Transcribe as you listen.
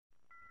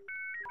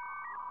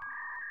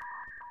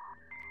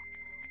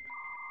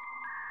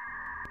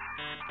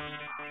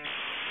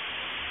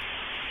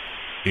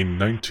In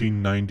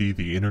 1990,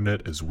 the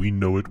internet as we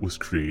know it was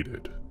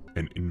created,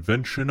 an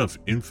invention of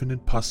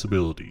infinite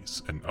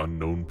possibilities and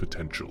unknown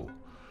potential.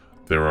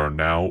 There are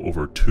now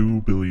over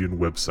 2 billion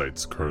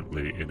websites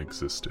currently in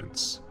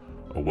existence,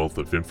 a wealth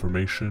of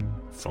information,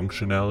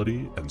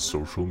 functionality, and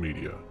social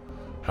media.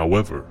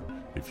 However,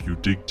 if you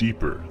dig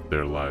deeper,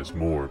 there lies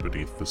more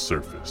beneath the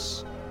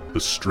surface.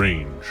 The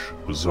strange,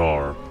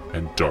 bizarre,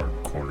 and dark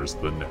corners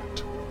of the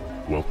net.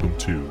 Welcome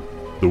to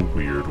the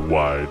Weird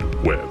Wide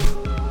Web.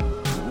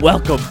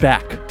 Welcome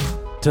back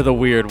to the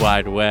Weird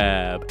Wide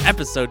Web,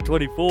 episode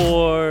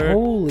 24.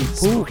 Holy poop.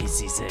 Spooky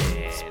season.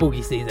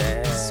 Spooky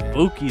season.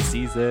 Spooky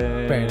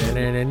season.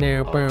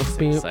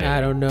 I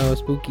don't know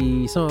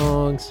spooky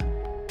songs.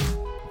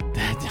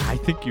 I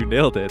think you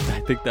nailed it.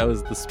 I think that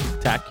was the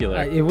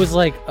spectacular. It was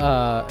like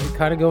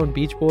kind of going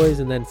Beach Boys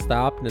and then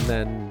stopped and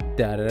then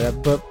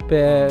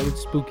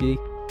spooky.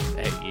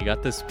 Hey, you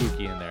got the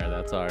spooky in there.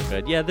 That's all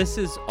good. Yeah, this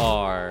is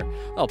our...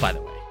 Oh, by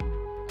the way,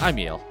 I'm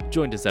Eel,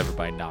 joined as ever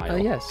by Niall.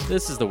 Yes.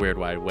 This is the Weird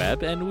Wide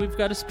Web, and we've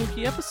got a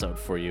spooky episode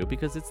for you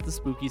because it's the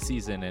spooky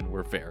season, and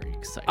we're very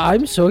excited.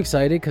 I'm so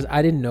excited because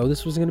I didn't know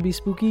this was going to be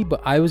spooky,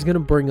 but I was going to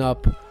bring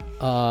up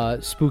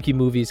spooky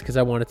movies because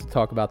I wanted to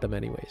talk about them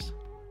anyways.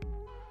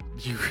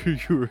 You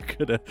were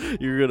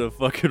gonna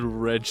fucking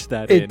wrench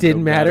that in. It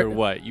didn't matter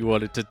what you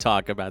wanted to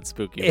talk about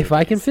spooky. If movies.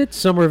 I can fit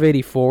Summer of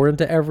 '84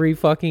 into every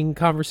fucking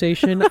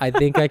conversation, I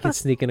think I can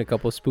sneak in a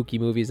couple spooky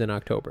movies in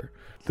October.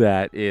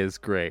 That is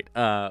great.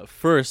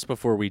 First,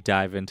 before we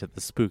dive into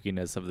the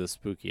spookiness of this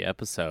spooky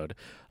episode,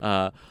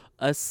 a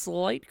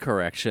slight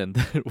correction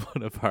that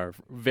one of our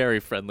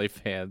very friendly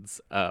fans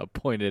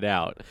pointed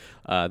out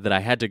that I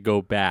had to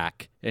go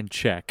back and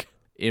check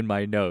in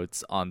my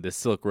notes on the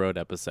Silk Road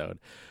episode.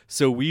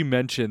 So we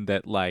mentioned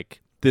that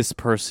like this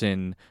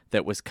person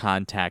that was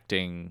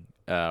contacting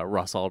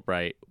Russ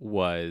Albright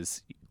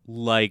was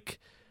like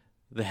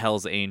the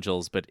Hells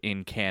Angels, but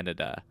in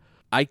Canada.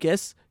 I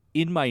guess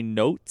in my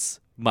notes,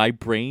 my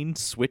brain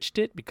switched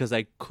it because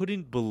I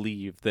couldn't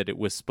believe that it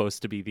was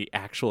supposed to be the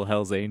actual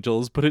Hells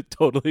Angels, but it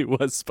totally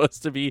was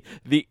supposed to be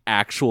the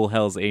actual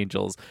Hells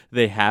Angels.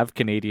 They have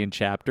Canadian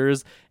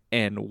chapters,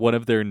 and one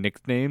of their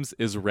nicknames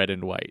is Red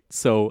and White.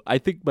 So I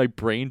think my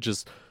brain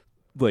just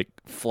like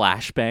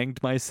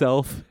flashbanged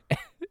myself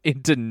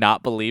into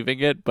not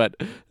believing it, but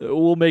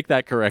we'll make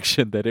that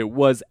correction that it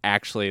was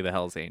actually the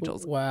Hells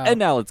Angels. Wow. And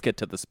now let's get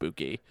to the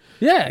spooky.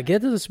 Yeah,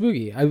 get to the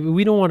spooky.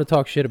 We don't want to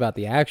talk shit about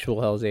the actual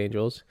Hells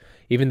Angels,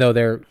 even though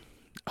their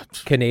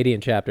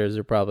Canadian chapters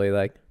are probably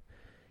like,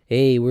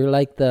 hey, we're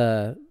like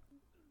the...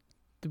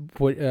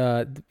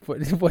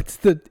 what's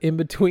the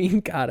in-between?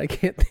 God, I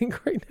can't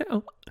think right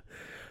now.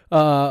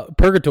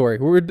 Purgatory.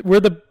 We're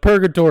the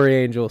Purgatory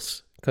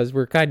Angels because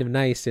we're kind of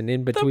nice and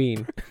in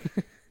between.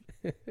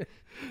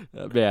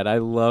 Man, I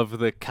love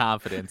the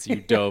confidence you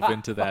dove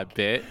into that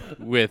bit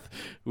with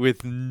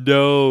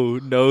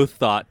no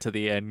thought to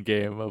the end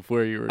game of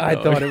where you were going.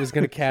 I thought it was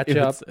going to catch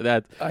up.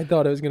 I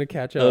thought it was going to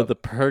catch up. The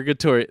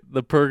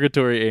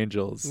Purgatory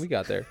Angels. We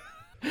got there.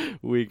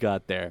 We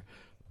got there.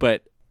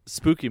 But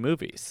spooky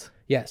movies.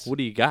 Yes. What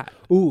do you got?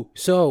 Ooh,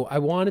 so I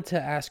wanted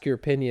to ask your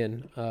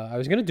opinion. I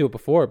was going to do it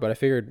before, but I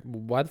figured,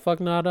 why the fuck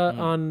not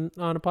on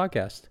a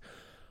podcast?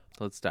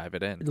 Let's dive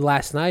it in.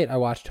 Last night, I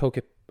watched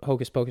Hocus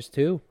Pocus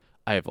 2.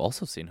 I have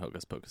also seen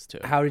Hocus Pocus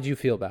 2. How did you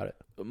feel about it?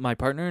 My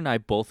partner and I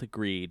both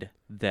agreed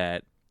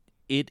that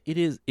it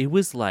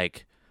was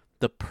like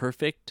the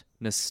perfect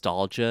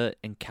nostalgia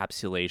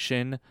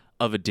encapsulation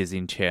of a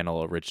Disney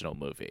Channel original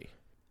movie.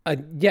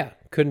 Yeah,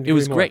 couldn't agree more. It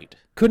was more. great.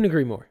 Couldn't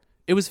agree more.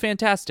 It was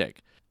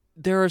fantastic.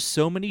 There are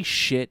so many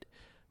shit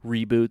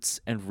reboots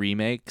and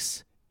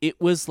remakes. It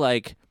was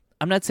like,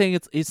 I'm not saying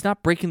it's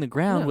not breaking the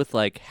ground with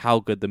like how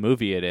good the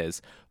movie it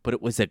is, but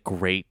it was a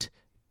great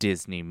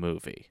Disney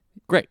movie.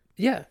 Great.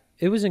 Yeah,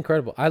 it was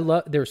incredible.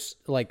 There's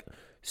like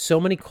so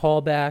many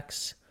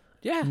callbacks.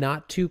 Yeah.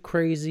 Not too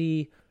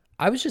crazy.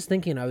 I was just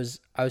thinking, I was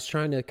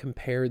trying to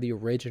compare the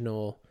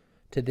original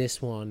to this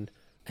one,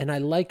 and I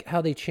like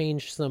how they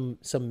changed some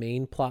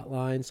main plot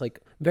lines, like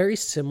very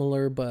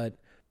similar, but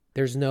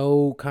there's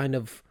no kind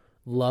of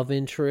love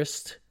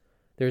interest.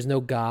 There's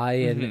no guy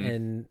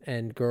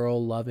and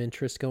girl love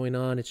interest going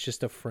on. It's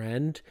just a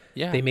friend.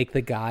 Yeah. They make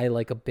the guy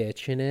like a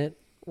bitch in it,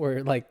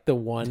 where like the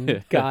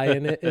one guy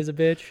in it is a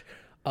bitch.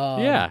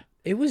 Yeah.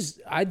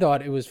 I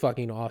thought it was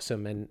fucking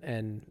awesome.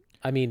 And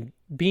I mean,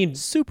 being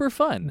super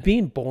fun.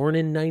 Being born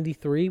in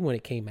 93 when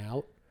it came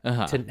out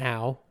to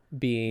now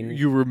being...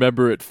 You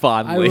remember it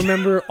fondly. I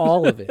remember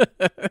all of it.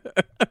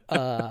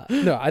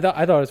 No, I thought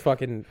it was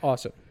fucking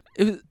awesome.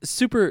 It was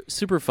super,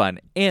 super fun.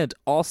 And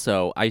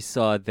also, I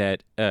saw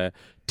that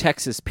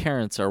Texas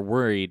parents are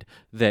worried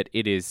that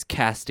it is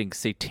casting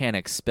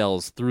satanic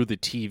spells through the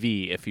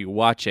TV if you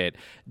watch it.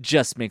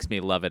 Just makes me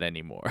love it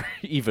anymore.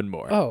 Even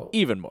more. Oh.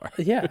 Even more.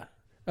 Yeah.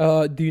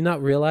 Do you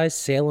not realize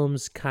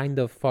Salem's kind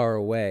of far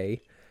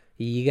away?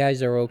 You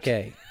guys are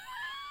okay.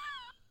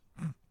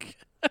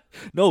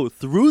 No,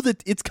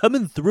 it's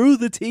coming through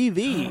the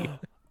TV.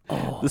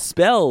 The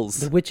spells.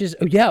 The witches.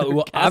 Oh, yeah,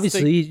 well, casting-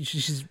 obviously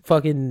she's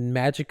fucking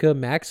Magica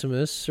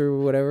Maximus or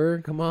whatever.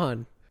 Come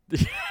on.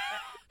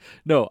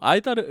 No, I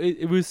thought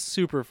it was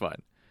super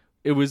fun.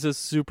 It was a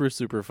super,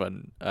 super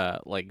fun,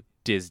 like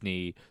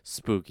Disney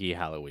spooky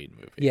Halloween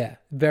movie. Yeah,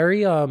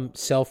 very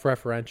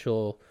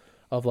self-referential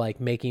of like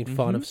making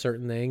fun of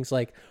certain things.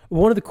 Like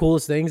one of the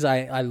coolest things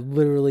I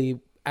literally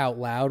out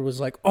loud was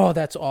like, "Oh,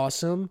 that's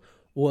awesome,"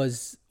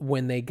 was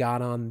when they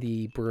got on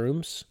the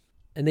brooms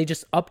and they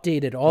just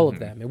updated all of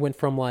them. It went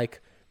from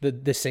like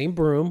the same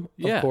broom,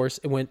 Yeah. of course.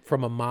 It went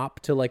from a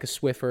mop to like a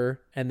Swiffer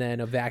and then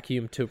a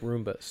vacuum to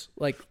Roombas.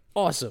 Like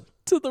awesome.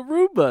 To the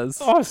Roombas.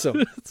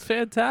 Awesome. It's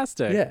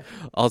fantastic. Yeah.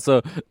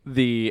 Also,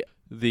 the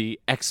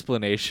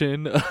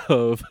explanation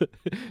of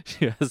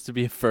she has to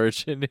be a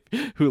virgin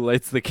who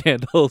lights the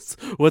candles.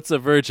 What's a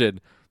virgin?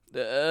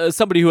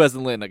 Somebody who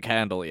hasn't lit a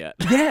candle yet.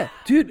 Yeah,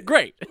 dude.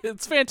 Great.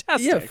 It's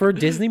fantastic. Yeah, for a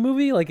Disney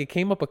movie, like it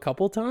came up a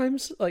couple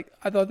times. Like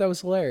I thought that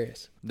was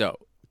hilarious. No,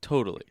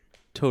 totally.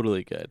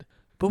 Totally good.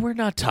 But we're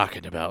not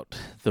talking about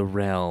the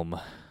realm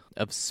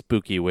of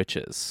spooky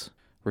witches.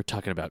 We're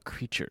talking about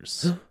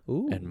creatures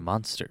Ooh. and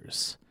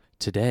monsters.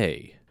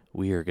 Today,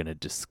 we are going to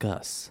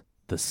discuss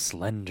the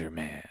Slender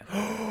Man.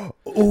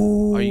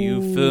 Ooh. Are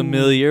you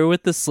familiar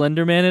with the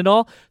Slender Man at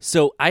all?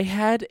 So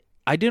I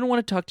didn't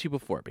want to talk to you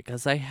before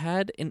because I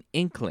had an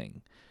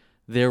inkling.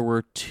 There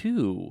were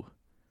 2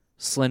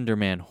 Slender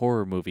Man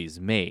horror movies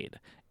made,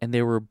 and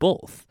they were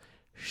both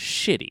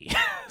shitty.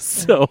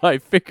 So I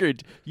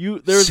figured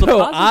there's So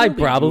a I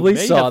possibility probably you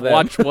may saw have them.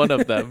 watched one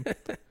of them.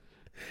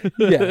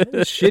 Yeah,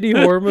 shitty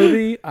horror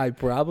movie. I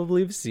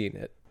probably have seen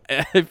it.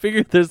 I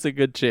figured there's a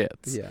good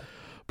chance. Yeah.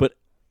 But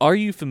are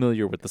you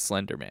familiar with the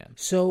Slender Man?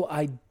 So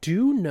I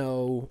do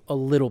know a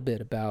little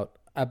bit about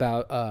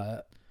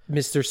Mr.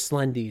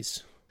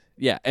 Slendies.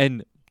 Yeah,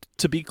 and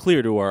to be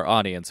clear to our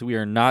audience, we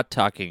are not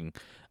talking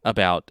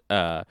about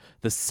the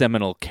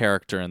seminal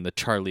character in the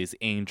Charlie's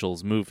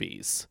Angels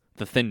movies,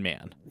 the Thin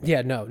Man.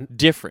 Yeah, no,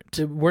 Different.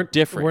 we're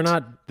Different. We're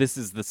not. This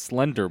is the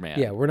Slender Man.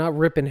 Yeah, we're not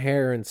ripping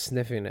hair and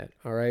sniffing it.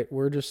 All right,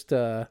 we're just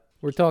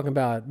we're talking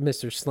about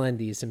Mr.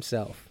 Slendies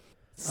himself.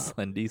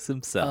 Slendies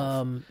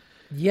himself.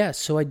 Yeah,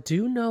 so I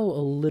do know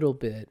a little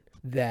bit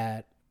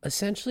that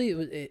essentially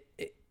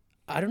it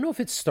I don't know if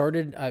it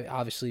started.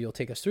 Obviously, you'll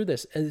take us through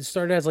this. It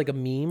started as like a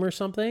meme or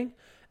something,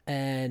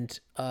 and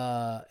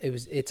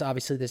it's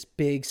obviously this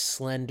big,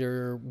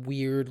 slender,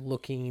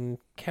 weird-looking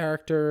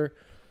character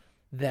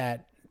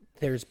that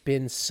there's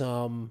been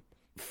some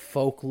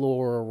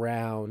folklore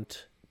around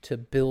to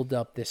build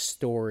up this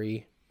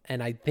story.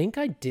 And I think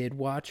I did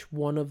watch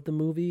one of the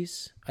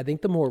movies. I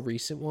think the more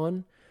recent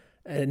one.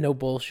 No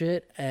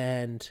bullshit.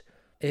 And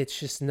it's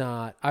just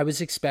not. I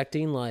was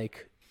expecting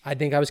like. I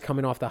think I was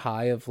coming off the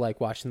high of like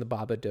watching the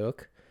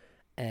Babadook,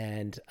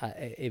 and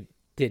it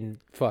didn't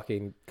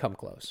fucking come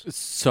close.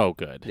 So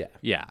good. Yeah.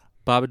 Yeah.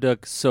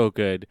 Babadook, so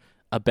good.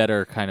 A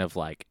better kind of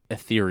like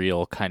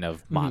ethereal kind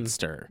of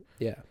monster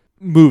Yeah.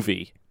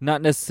 movie.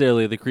 Not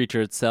necessarily the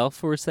creature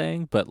itself, we're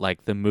saying, but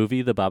like the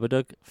movie, the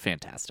Babadook,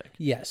 fantastic.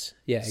 Yes.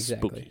 Yeah,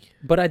 exactly. Spooky.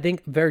 But I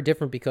think very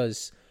different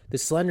because the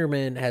Slender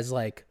Man has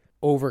like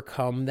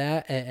overcome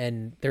that,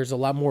 and there's a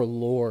lot more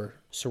lore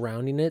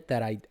surrounding it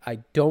that I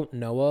don't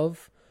know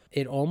of.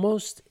 It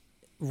almost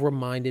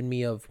reminded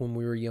me of when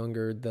we were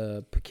younger,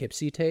 the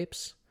Poughkeepsie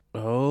tapes.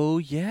 Oh,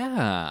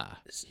 yeah.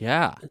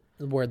 Yeah.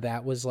 Where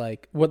that was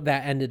like what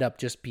that ended up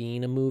just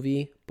being a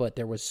movie, but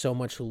there was so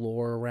much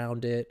lore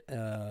around it.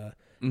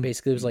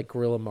 Basically, it was like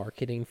guerrilla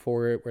marketing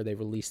for it, where they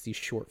released these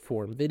short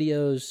form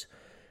videos.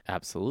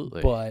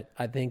 Absolutely. But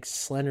I think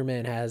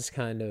Slenderman has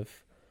kind of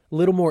a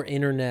little more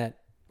internet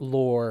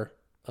lore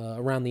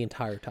around the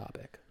entire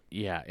topic.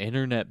 Yeah,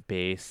 internet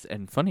based,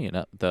 and funny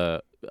enough,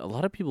 a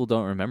lot of people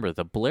don't remember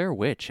the Blair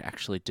Witch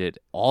actually did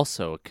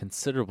also a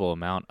considerable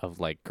amount of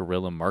like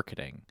guerrilla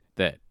marketing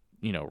that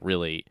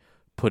really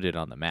put it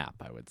on the map,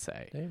 I would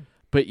say. Damn.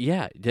 But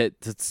yeah,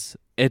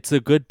 it's a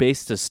good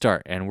base to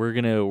start, and we're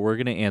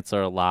gonna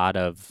answer a lot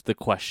of the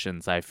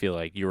questions I feel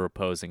like you were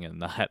posing in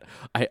that.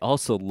 I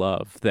also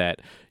love that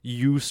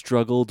you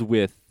struggled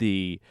with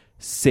the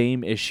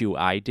same issue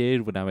I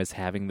did when I was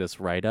having this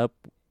write up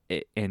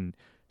and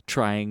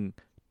trying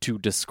to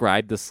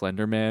describe the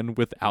Slender Man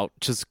without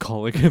just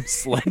calling him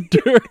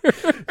Slender.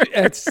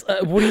 It's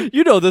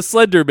The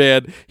Slender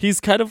Man, he's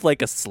kind of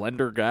like a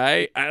slender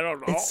guy. I don't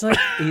know. it's like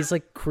he's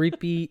like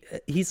creepy.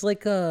 He's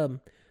like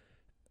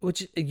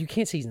which you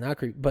can't say he's not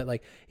creepy, but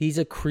like he's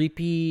a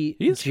creepy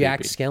Jack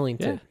creepy.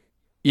 Skellington,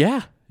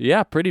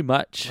 Yeah, pretty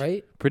much.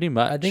 right? Pretty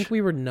much. I think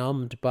we were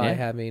numbed by Yeah.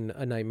 having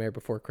A Nightmare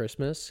Before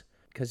Christmas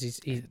because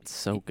it's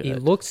so good. he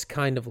looks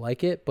kind of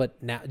like it,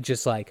 but now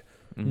just like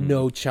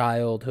no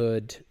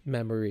childhood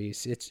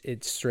memories.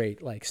 It's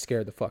straight like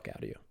scare the fuck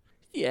out of you.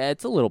 Yeah,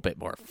 it's a little bit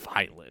more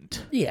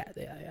violent. Yeah.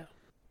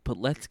 But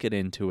let's get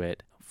into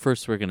it.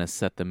 First, we're going to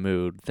set the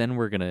mood. Then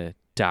we're going to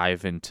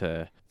dive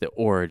into the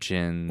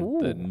origin,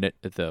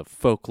 the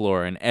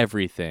folklore, and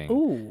everything.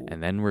 Ooh.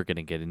 And then we're going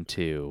to get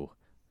into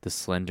the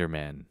Slender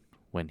Man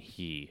when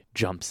he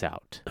jumps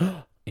out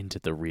into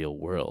the real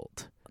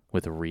world.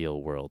 with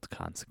real-world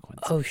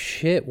consequences. Oh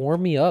shit,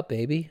 warm me up,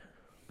 baby.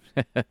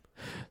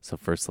 So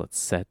first, let's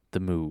set the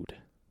mood.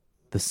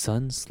 The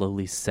sun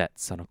slowly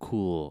sets on a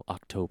cool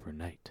October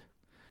night.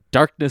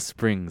 Darkness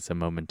brings a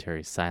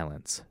momentary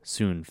silence,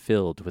 soon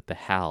filled with the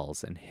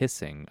howls and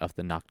hissing of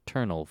the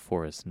nocturnal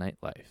forest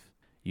nightlife.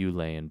 You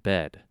lay in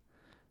bed,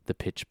 the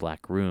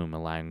pitch-black room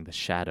allowing the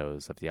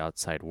shadows of the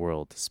outside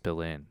world to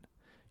spill in.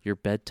 Your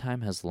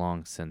bedtime has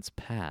long since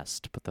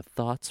passed, but the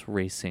thoughts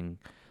racing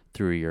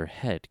through your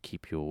head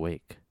keep you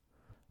awake.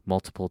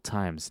 Multiple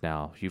times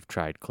now you've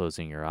tried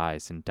closing your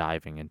eyes and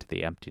diving into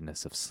the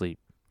emptiness of sleep,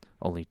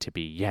 only to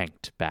be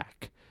yanked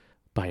back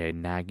by a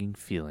nagging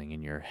feeling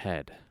in your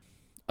head,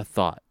 a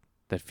thought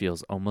that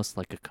feels almost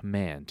like a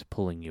command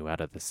pulling you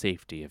out of the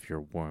safety of your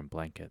warm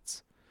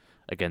blankets.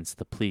 Against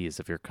the pleas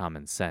of your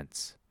common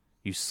sense,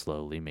 you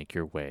slowly make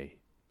your way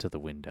to the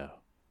window.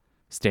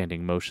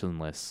 Standing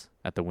motionless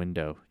at the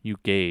window, you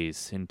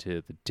gaze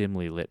into the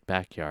dimly lit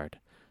backyard.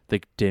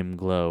 The dim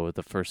glow of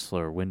the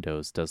first-floor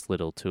windows does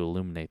little to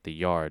illuminate the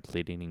yard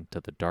leading into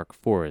the dark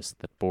forest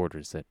that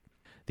borders it.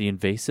 The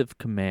invasive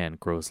command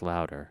grows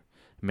louder,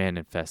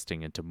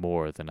 manifesting into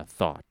more than a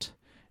thought.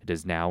 It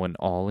is now an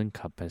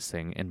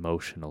all-encompassing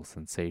emotional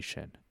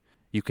sensation.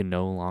 You can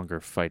no longer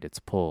fight its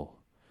pull.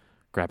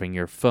 Grabbing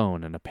your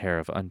phone and a pair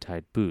of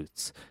untied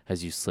boots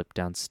as you slip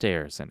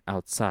downstairs and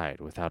outside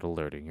without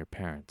alerting your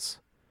parents.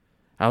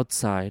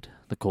 Outside,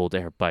 the cold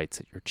air bites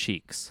at your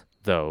cheeks,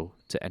 though,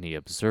 to any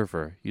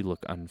observer, you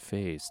look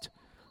unfazed.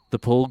 The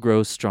pull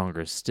grows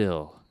stronger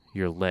still.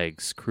 Your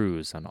legs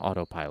cruise on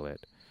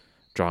autopilot,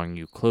 drawing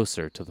you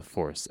closer to the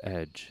forest's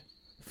edge.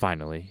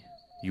 Finally,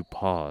 you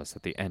pause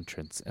at the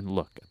entrance and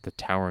look at the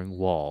towering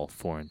wall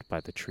formed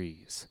by the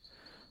trees.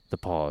 The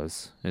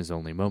pause is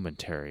only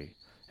momentary,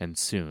 and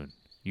soon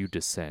you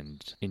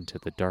descend into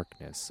the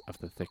darkness of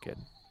the thicket.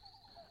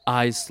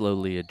 Eyes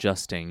slowly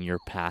adjusting, your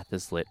path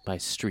is lit by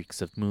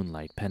streaks of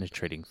moonlight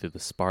penetrating through the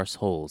sparse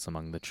holes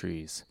among the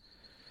trees.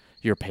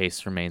 Your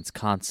pace remains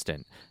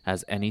constant,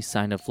 as any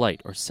sign of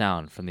light or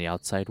sound from the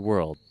outside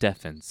world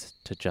deafens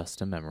to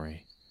just a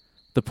memory.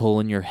 The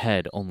pull in your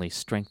head only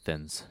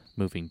strengthens,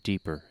 moving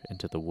deeper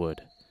into the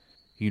wood.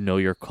 You know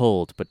you're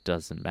cold, but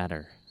doesn't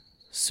matter.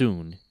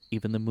 Soon,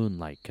 even the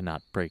moonlight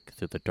cannot break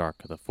through the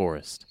dark of the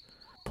forest.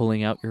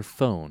 Pulling out your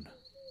phone,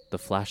 the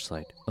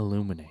flashlight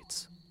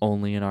illuminates,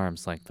 only an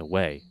arm's length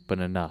away, but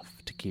enough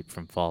to keep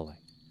from falling.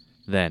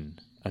 Then,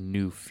 a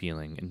new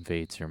feeling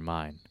invades your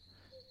mind,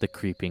 the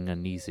creeping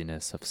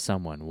uneasiness of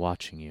someone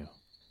watching you,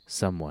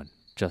 someone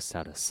just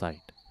out of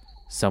sight,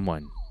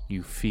 someone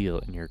you feel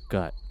in your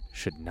gut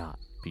should not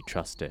be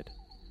trusted.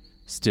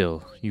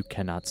 Still, you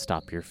cannot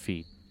stop your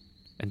feet,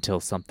 until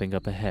something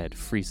up ahead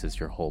freezes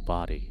your whole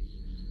body.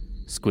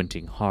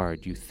 Squinting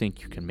hard, you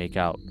think you can make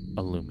out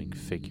a looming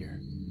figure.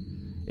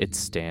 It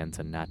stands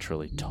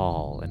unnaturally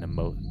tall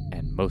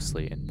and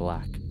mostly in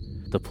black.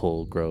 The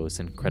pull grows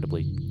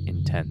incredibly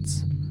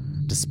intense.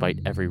 Despite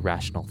every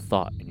rational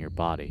thought in your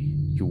body,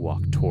 you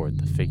walk toward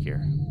the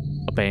figure.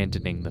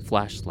 Abandoning the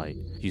flashlight,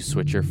 you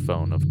switch your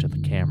phone over to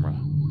the camera.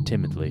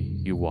 Timidly,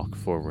 you walk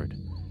forward,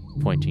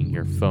 pointing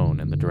your phone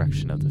in the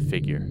direction of the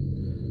figure.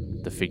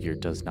 The figure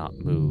does not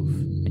move,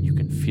 and you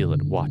can feel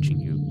it watching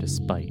you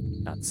despite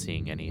not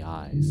seeing any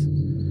eyes.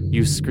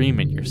 You scream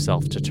at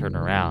yourself to turn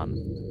around,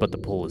 but the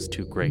pull is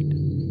too great.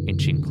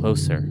 Inching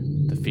closer,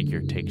 the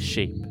figure takes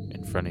shape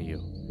in front of you.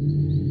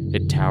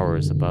 It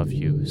towers above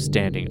you,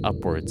 standing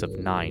upwards of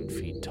 9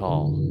 feet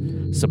tall.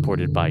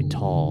 Supported by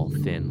tall,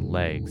 thin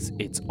legs,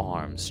 its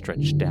arms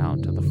stretch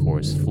down to the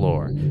forest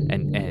floor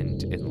and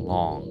end in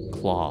long,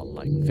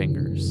 claw-like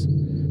fingers.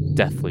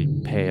 Deathly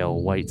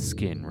pale white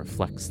skin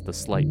reflects the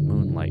slight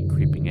moonlight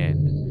creeping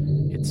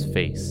in. Its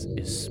face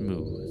is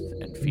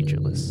smooth and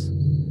featureless.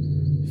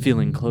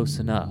 Feeling close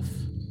enough,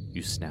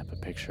 you snap a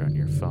picture on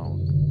your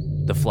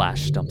phone. The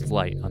flash dumps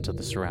light onto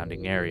the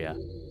surrounding area.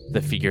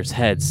 The figure's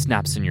head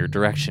snaps in your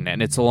direction,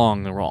 and its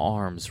long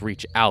arms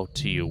reach out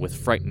to you with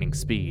frightening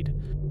speed.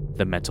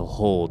 The mental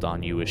hold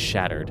on you is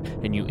shattered,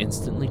 and you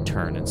instantly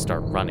turn and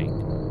start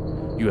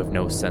running. You have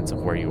no sense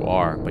of where you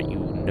are, but you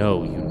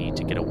know you need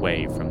to get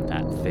away from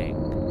that thing.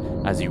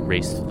 As you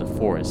race through the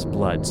forest,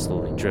 blood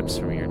slowly drips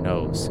from your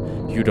nose.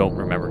 You don't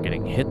remember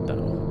getting hit,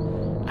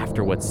 though.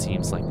 After what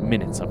seems like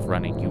minutes of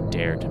running, you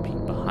dare to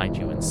peek behind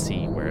you and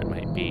see where it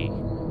might be.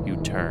 You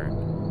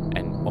turn,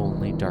 and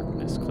only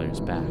darkness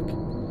clears back.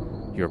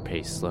 Your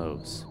pace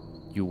slows.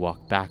 You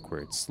walk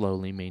backwards,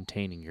 slowly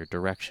maintaining your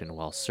direction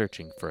while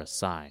searching for a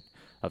sign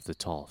of the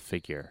tall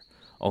figure,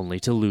 only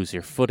to lose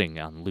your footing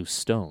on loose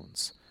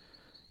stones.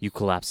 You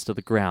collapse to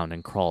the ground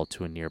and crawl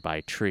to a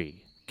nearby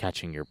tree,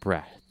 catching your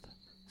breath.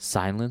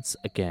 Silence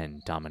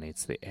again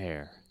dominates the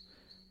air.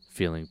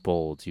 Feeling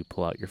bold, you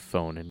pull out your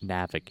phone and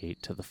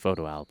navigate to the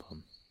photo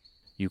album.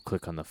 You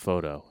click on the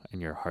photo,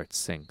 and your heart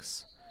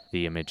sinks.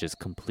 The image is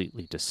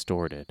completely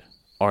distorted.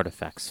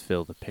 Artifacts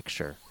fill the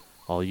picture.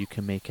 All you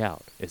can make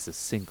out is a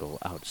single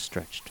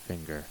outstretched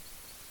finger.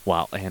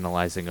 While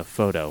analyzing a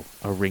photo,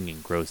 a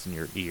ringing grows in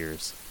your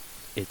ears.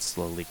 It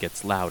slowly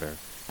gets louder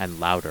and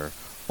louder,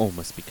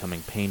 almost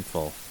becoming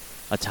painful.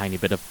 A tiny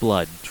bit of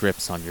blood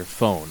drips on your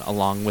phone.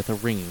 Along with a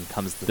ringing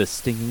comes the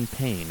stinging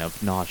pain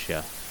of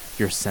nausea.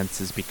 Your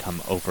senses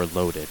become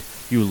overloaded.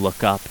 You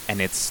look up, and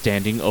it's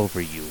standing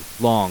over you,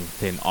 long,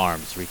 thin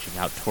arms reaching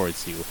out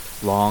towards you.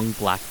 Long,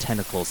 black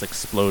tentacles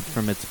explode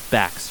from its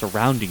back,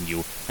 surrounding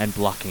you and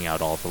blocking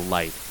out all the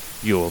light.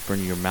 You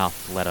open your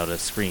mouth to let out a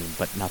scream,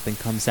 but nothing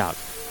comes out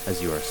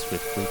as you are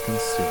swiftly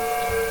consumed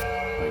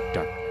by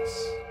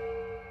darkness.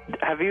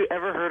 Have you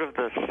ever heard of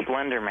the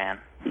Slender Man?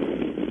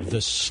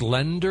 The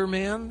Slender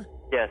Man?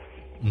 Yes.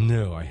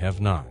 No, I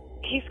have not.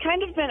 He's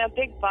kind of been a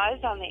big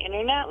buzz on the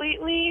internet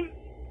lately.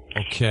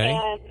 Okay.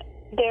 And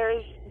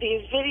there's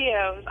these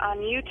videos on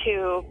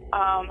YouTube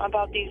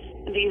about these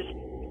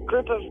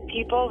group of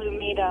people who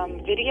made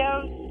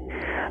videos.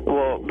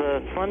 Well,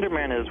 the Slender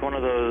Man is one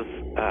of those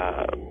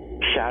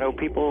shadow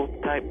people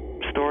type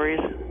stories,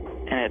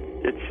 and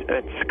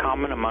it's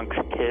common amongst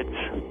kids.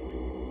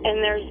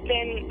 And there's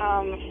been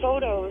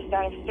photos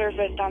that have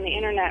surfaced on the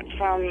internet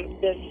from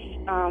this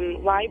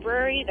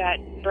library that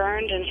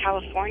burned in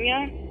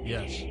California.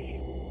 Yes.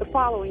 The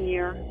following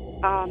year,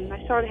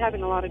 I started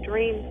having a lot of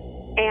dreams,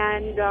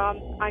 and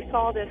I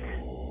saw this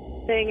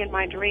thing in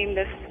my dream,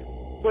 this,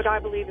 what I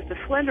believe is a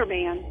Slender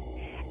Man,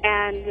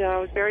 and it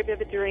was a very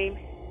vivid dream.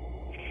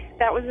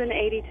 That was in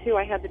 '82,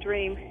 I had the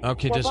dream.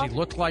 Okay, does he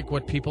look like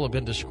what people have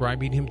been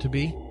describing him to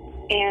be?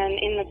 And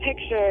in the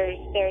pictures,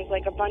 there's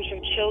like a bunch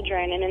of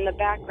children, and in the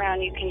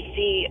background you can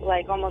see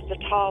like almost a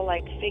tall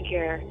like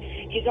figure.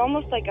 He's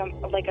almost like a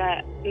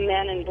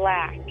man in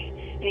black,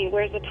 and he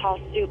wears a tall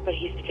suit, but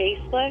he's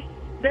faceless.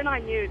 Then I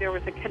knew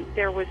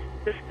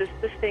this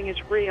thing is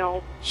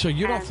real. So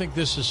you don't think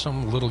this is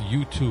some little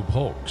YouTube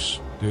hoax,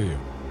 do you?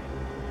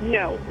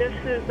 No, this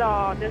is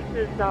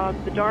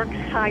the dark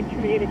side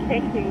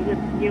communicating with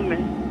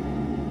humans.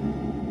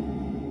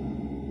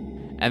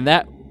 And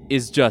that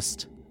is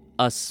just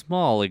a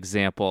small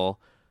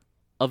example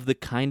of the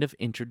kind of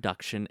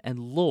introduction and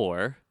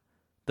lore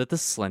that the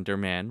Slender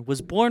Man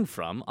was born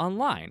from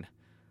online.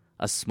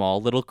 A small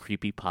little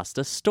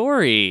creepypasta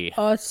story.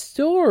 A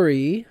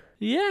story?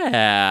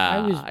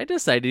 Yeah. I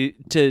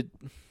decided to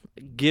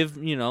give,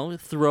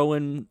 throw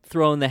in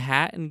the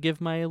hat and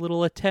give my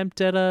little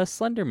attempt at a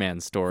Slender Man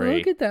story.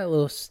 Look at that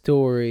little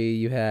story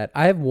you had.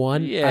 I have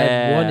one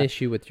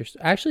issue with your...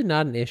 Actually,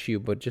 not an issue,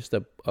 but just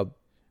a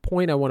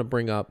point I want to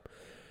bring up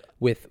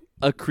with...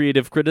 A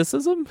creative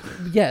criticism?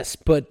 Yes,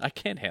 but... I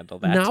can't handle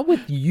that. Not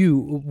with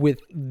you, with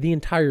the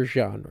entire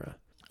genre.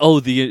 Oh,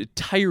 the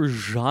entire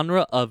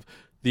genre of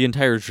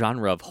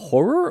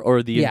horror,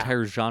 or the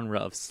entire genre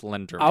of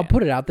Slender Man? I'll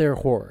put it out there,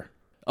 horror.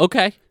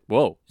 Okay.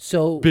 Whoa.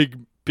 So...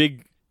 Big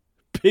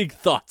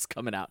thoughts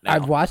coming out now.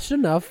 I've watched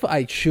enough.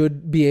 I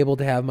should be able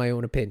to have my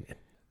own opinion.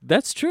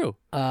 That's true.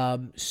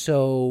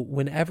 So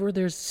whenever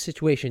there's a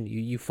situation,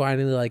 you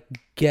finally like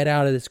get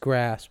out of this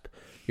grasp,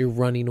 you're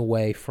running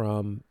away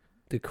from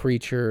the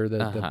creature,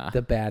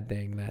 the bad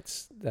thing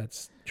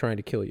that's trying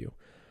to kill you.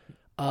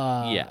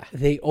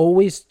 They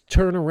always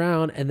turn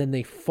around and then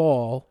they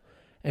fall,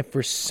 and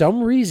for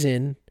some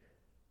reason,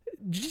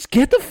 just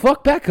get the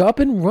fuck back up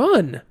and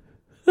run.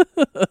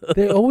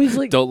 They always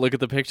like don't look at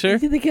the picture.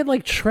 They get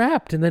like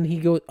trapped, and then he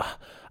goes, oh,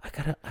 I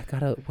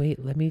gotta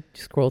wait. Let me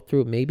scroll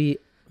through. Maybe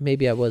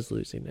I was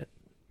losing it.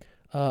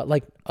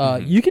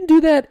 You can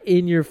do that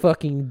in your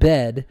fucking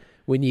bed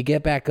when you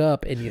get back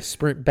up and you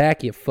sprint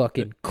back. You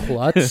fucking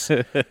klutz,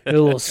 a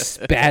little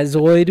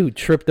spazoid who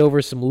tripped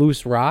over some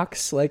loose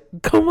rocks. Like,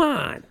 come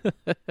on.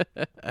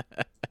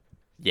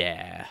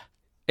 Yeah,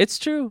 it's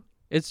true.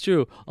 It's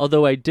true.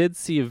 Although I did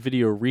see a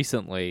video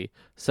recently,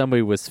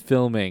 somebody was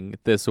filming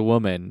this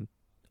woman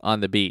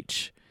on the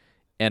beach,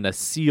 and a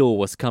seal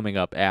was coming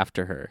up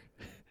after her.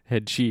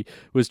 And she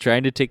was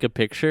trying to take a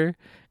picture,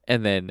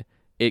 and then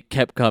it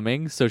kept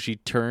coming, so she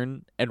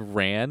turned and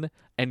ran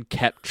and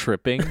kept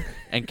tripping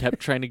and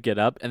kept trying to get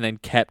up and then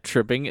kept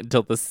tripping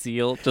until the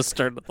seal just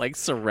started like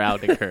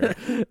surrounding her.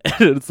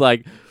 And it's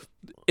like,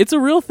 it's a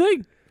real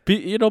thing.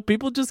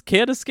 People just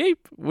can't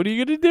escape. What are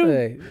you going to do?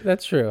 Hey,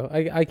 that's true.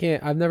 I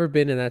can't. I've never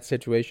been in that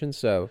situation,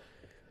 so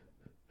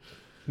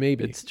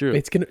maybe it's true.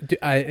 It's gonna.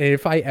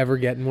 If I ever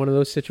get in one of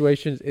those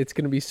situations, it's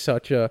gonna be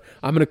such a.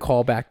 I'm gonna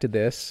call back to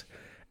this,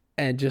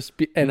 and just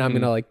be, and I'm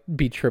gonna like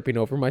be tripping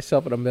over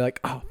myself, and I'm gonna be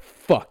like, oh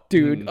fuck,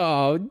 dude.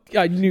 Oh,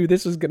 I knew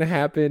this was gonna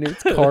happen.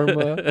 It's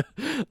karma.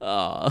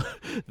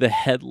 The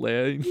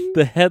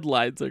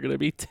headlines are gonna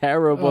be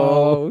terrible.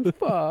 Oh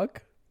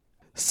fuck.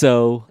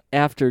 So,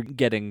 after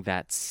getting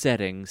that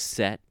setting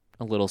set,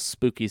 a little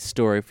spooky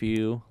story for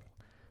you,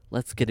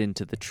 let's get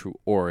into the true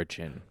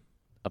origin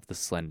of the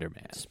Slender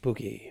Man.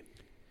 Spooky.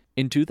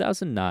 In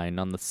 2009,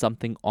 on the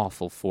Something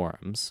Awful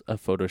forums, a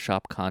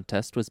Photoshop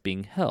contest was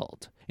being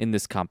held. In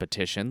this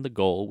competition, the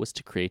goal was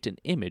to create an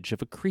image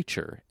of a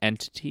creature,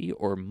 entity,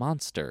 or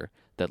monster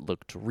that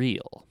looked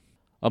real.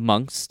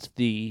 Amongst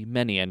the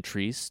many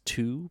entries,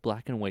 2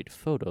 black and white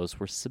photos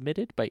were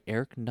submitted by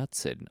Eric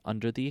Knudsen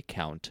under the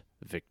account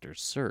Victor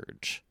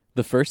Surge.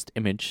 The first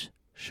image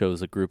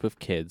shows a group of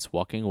kids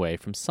walking away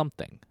from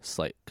something.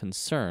 Slight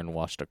concern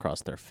washed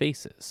across their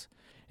faces.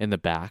 In the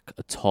back,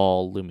 a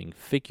tall, looming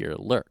figure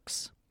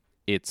lurks.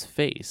 Its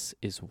face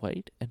is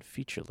white and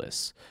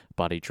featureless,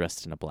 body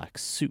dressed in a black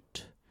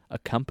suit.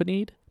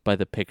 Accompanied by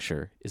the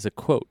picture is a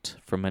quote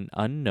from an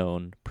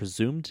unknown,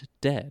 presumed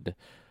dead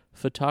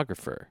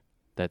photographer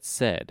that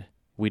said,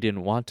 "We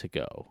didn't want to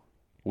go.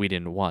 We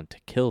didn't want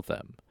to kill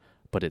them."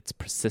 But its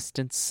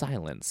persistent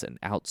silence and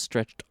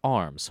outstretched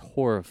arms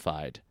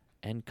horrified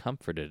and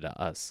comforted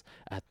us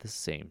at the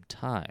same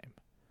time.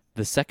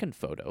 The second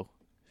photo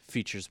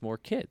features more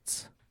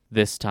kids,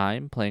 this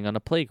time playing on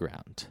a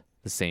playground.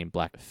 The same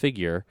black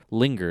figure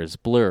lingers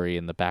blurry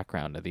in the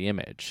background of the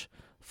image,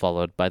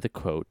 followed by the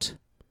quote,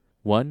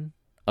 "One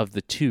of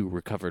the 2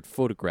 recovered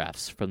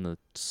photographs from the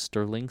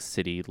Sterling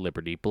City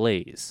Liberty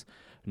Blaze,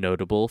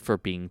 notable for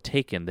being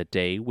taken the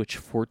day which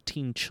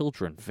 14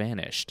 children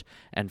vanished,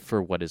 and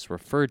for what is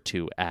referred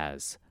to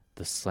as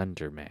the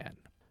Slender Man.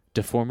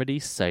 Deformity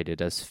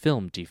cited as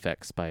film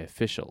defects by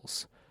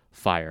officials.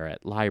 Fire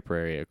at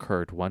library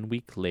occurred 1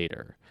 week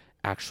later.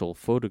 Actual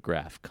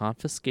photograph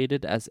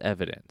confiscated as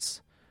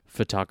evidence.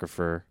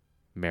 Photographer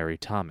Mary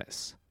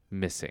Thomas,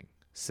 missing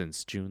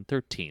since June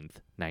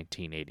 13th,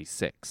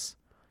 1986.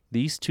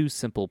 These 2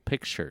 simple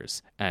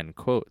pictures and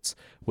quotes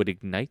would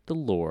ignite the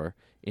lore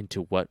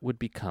into what would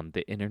become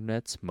the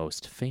internet's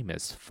most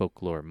famous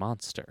folklore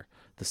monster,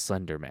 the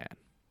Slender Man.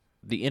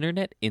 The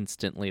internet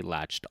instantly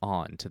latched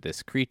on to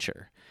this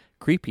creature.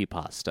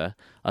 Creepypasta,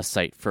 a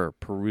site for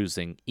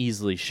perusing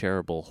easily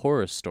shareable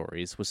horror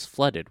stories, was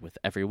flooded with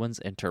everyone's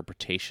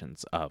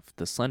interpretations of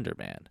the Slender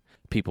Man.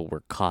 People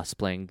were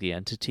cosplaying the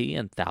entity,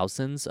 and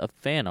thousands of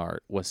fan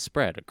art was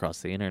spread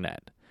across the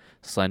internet.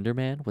 Slender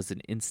Man was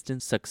an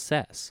instant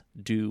success,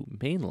 due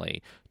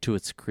mainly to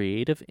its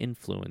creative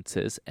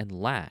influences and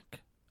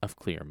lack of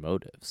clear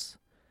motives.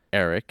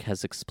 Eric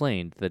has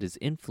explained that his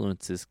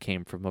influences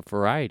came from a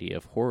variety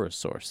of horror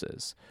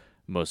sources,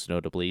 most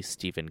notably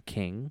Stephen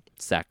King,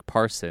 Zach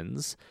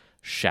Parsons,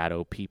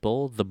 Shadow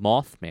People, The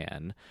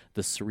Mothman,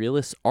 the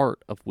surrealist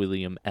art of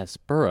William S.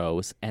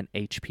 Burroughs, and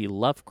H.P.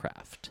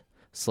 Lovecraft.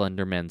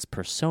 Slenderman's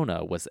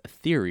persona was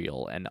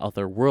ethereal and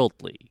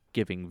otherworldly,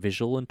 giving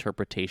visual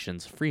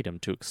interpretations freedom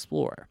to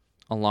explore.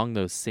 Along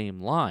those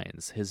same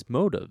lines, his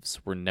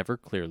motives were never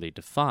clearly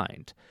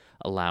defined,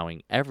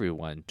 allowing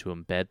everyone to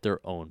embed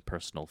their own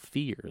personal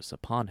fears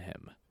upon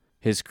him.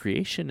 His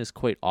creation is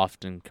quite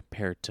often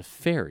compared to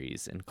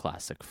fairies in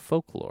classic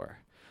folklore.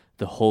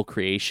 The whole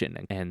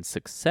creation and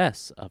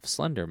success of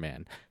Slender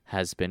Man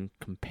has been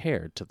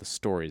compared to the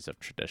stories of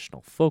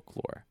traditional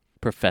folklore.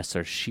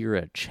 Professor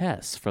Shira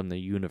Chess from the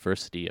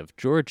University of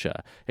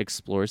Georgia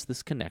explores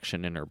this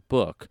connection in her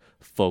book,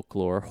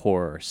 Folklore,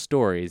 Horror,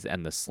 Stories,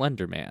 and the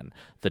Slender Man,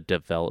 The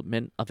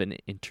Development of an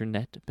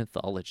Internet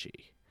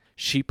Mythology.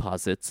 She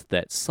posits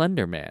that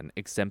Slender Man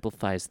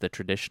exemplifies the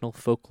traditional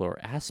folklore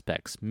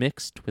aspects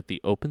mixed with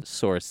the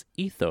open-source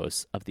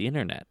ethos of the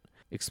internet,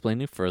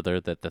 explaining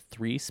further that the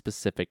 3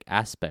 specific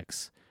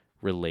aspects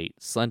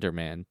relate Slender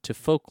Man to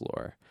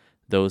folklore.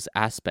 Those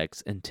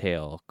aspects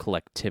entail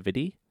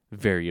collectivity,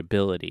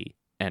 variability,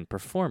 and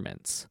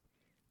performance.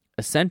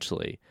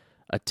 Essentially,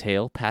 a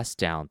tale passed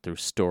down through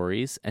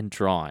stories and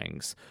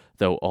drawings,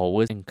 though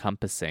always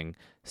encompassing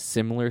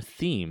similar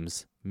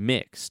themes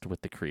mixed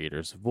with the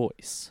creator's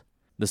voice.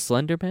 The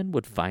Slender Man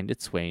would find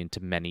its way into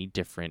many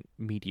different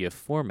media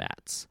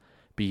formats,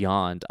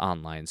 beyond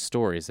online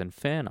stories and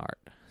fan art.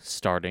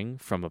 Starting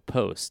from a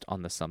post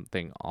on the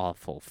Something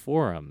Awful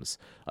forums,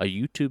 a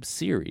YouTube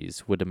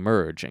series would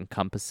emerge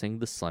encompassing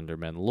the Slender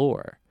Man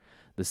lore.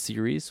 The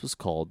series was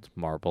called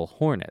Marble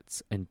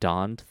Hornets and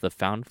donned the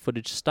found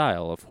footage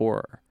style of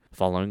horror,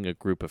 following a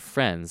group of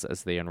friends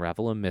as they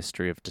unravel a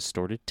mystery of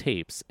distorted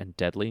tapes and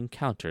deadly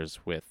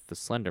encounters with the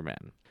Slender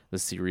Man. The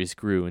series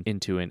grew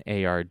into an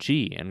ARG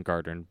and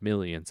garnered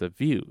millions of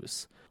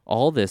views.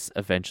 All this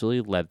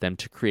eventually led them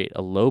to create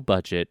a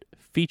low-budget,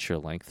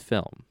 feature-length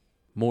film.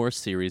 More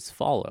series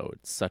followed,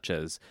 such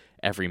as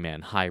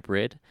Everyman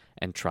Hybrid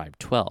and Tribe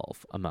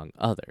 12, among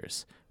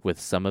others, with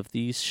some of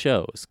these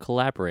shows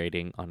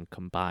collaborating on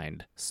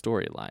combined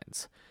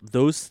storylines.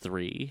 Those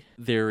 3,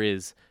 there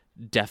is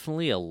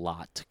definitely a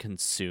lot to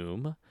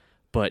consume,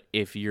 but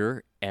if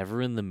you're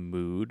ever in the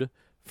mood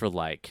for,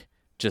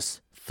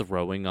 just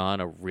throwing on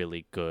a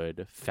really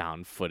good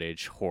found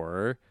footage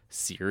horror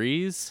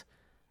series,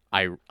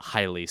 I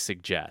highly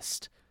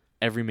suggest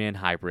Everyman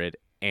Hybrid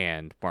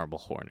and Marble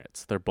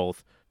Hornets. They're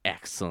both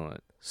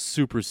excellent.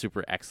 Super,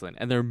 super excellent.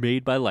 And they're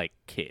made by,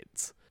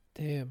 kids.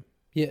 Damn.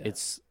 Yeah.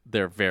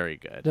 They're very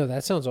good. No,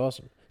 that sounds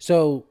awesome.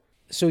 So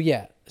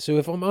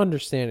if I'm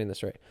understanding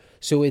this right,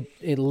 so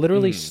it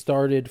literally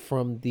started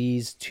from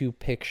these 2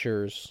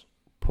 pictures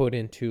put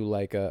into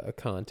a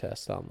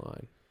contest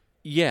online.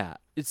 Yeah.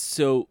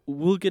 So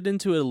we'll get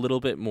into it a little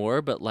bit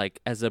more, but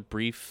as a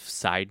brief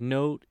side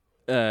note,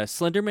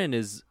 Slenderman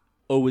is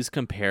always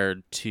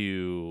compared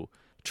to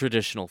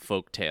traditional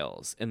folk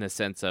tales in the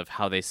sense of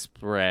how they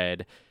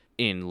spread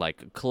in a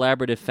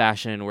collaborative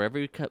fashion where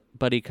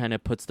everybody kind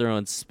of puts their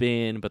own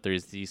spin, but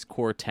there's these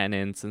core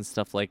tenets and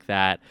stuff like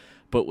that.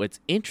 But what's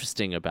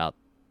interesting about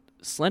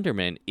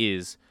Slenderman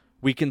is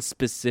we can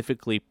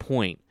specifically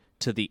point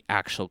to the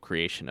actual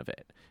creation of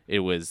it. It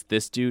was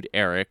this dude,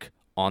 Eric,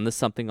 on the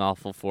Something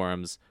Awful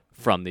forums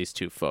from these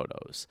 2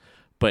 photos.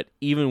 But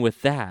even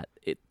with that,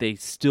 they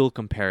still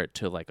compare it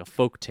to like a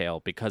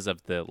folktale because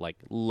of the like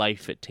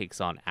life it takes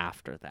on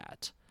after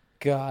that.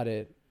 Got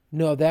it.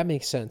 No, that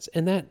makes sense.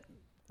 And that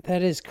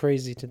is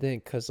crazy to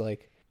think, because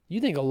like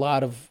you think a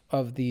lot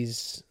of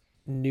these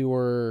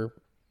newer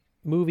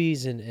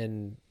movies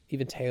and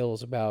even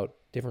tales about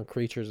different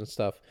creatures and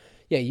stuff,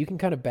 yeah, you can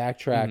kind of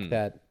backtrack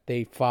that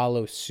they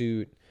follow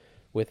suit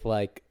with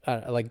like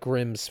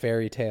Grimm's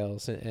fairy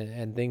tales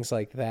and things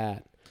like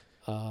that.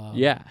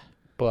 Yeah.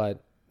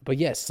 But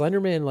yeah,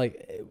 Slenderman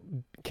like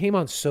came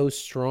on so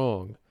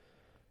strong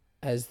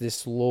as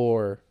this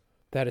lore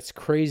that it's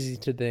crazy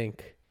to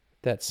think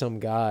that some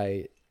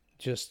guy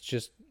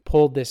just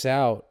pulled this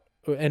out.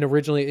 And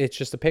originally it's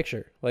just a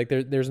picture. Like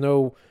there's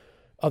no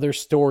other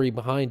story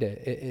behind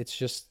it. It's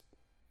just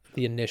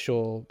the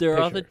initial There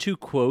picture. are the 2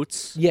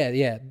 quotes.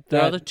 Yeah.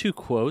 There are the 2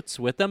 quotes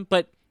with them,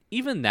 but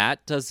even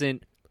that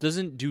doesn't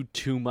do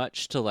too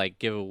much to like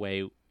give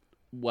away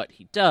what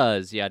he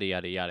does, yada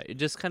yada yada. It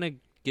just kind of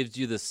gives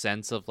you the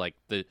sense of like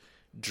the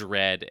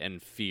dread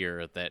and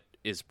fear that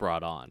is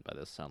brought on by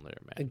the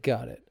Slenderman.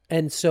 Got it.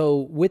 And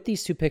so with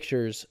these 2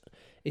 pictures,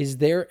 is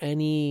there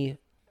any...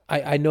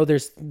 I know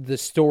there's the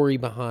story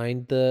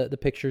behind the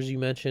pictures you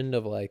mentioned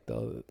of like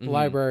the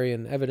library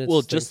and evidence.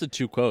 Well, things. just the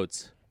 2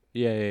 quotes.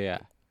 Yeah.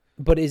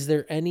 But is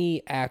there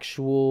any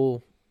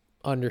actual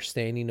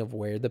understanding of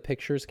where the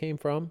pictures came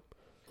from?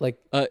 Like,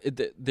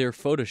 they're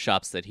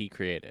photoshops that he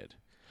created.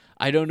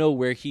 I don't know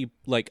where he,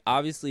 like,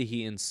 obviously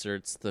he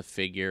inserts the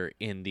figure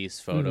in these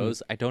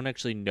photos. I don't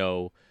actually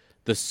know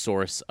the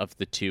source of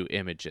the 2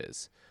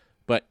 images,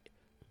 but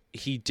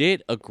he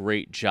did a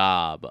great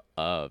job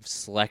of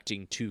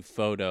selecting 2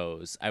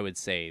 photos, I would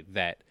say,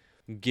 that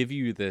give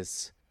you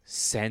this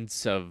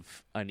sense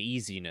of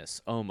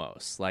uneasiness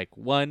almost. Like,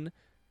 one,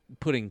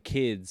 putting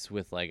kids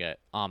with like a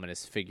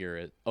ominous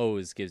figure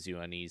always gives you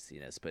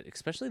uneasiness, but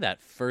especially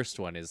that first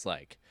one is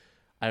like,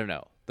 I don't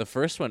know. The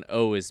first one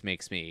always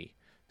makes me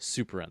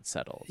super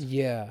unsettled.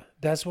 yeah,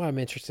 that's why I'm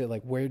interested.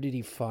 Like, where did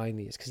he find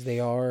these? Because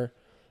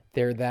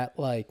they're that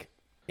like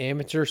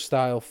amateur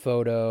style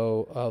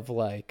photo of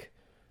like,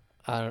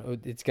 I don't know,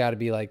 it's got to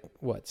be like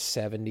what,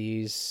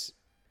 70s,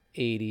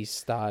 80s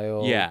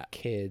style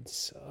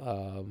kids.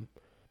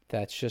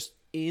 That's just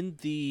in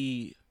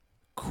the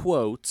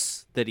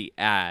quotes that he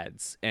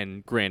adds,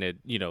 and granted,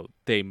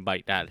 they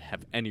might not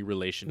have any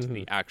relation to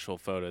the actual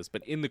photos,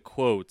 but in the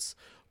quotes,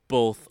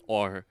 both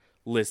are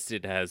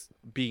listed as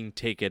being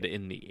taken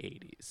in the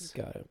 80s.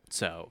 Got it.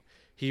 So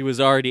he was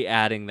already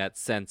adding that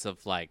sense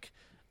of like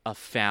a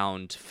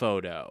found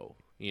photo,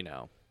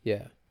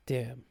 Yeah.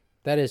 Damn.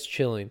 That is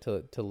chilling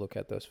to look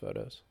at those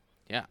photos.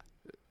 Yeah.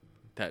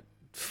 That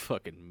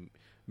fucking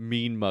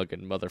mean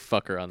mugging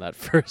motherfucker on that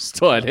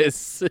first one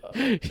is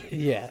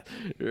Yeah.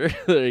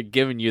 really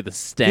giving you the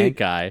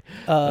stank eye.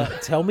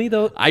 Tell me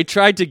though. I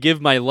tried to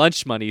give my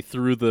lunch money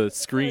through the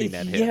screen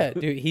at him. Yeah,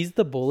 dude, he's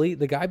the bully.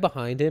 The guy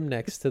behind him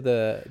next to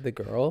the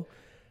girl.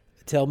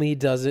 Tell me he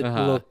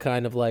doesn't look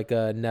kind of like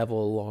a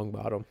Neville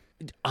Longbottom.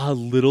 A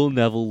little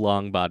Neville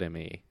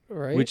Longbottom-y.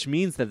 Right. Which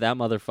means that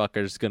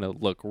motherfucker's going to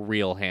look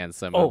real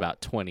handsome in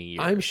about 20 years.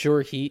 I'm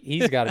sure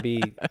he's got to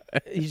be,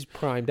 he's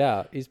primed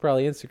out. He's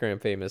probably Instagram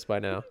famous by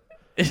now.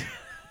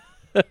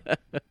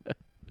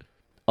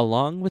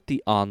 Along with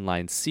the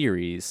online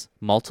series,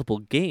 multiple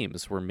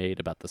games were made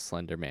about the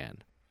Slender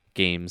Man.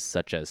 Games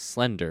such as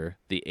Slender,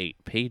 the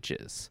 8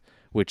 Pages,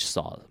 which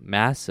saw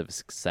massive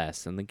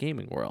success in the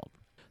gaming world.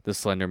 The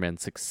Slender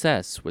Man's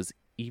success was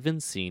even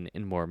seen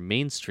in more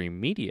mainstream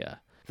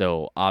media,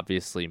 though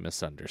obviously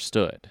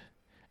misunderstood.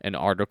 An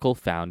article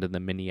found in the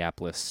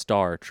Minneapolis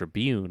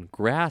Star-Tribune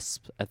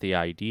grasps at the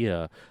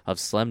idea of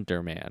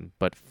Slender Man,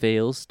 but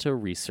fails to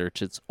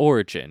research its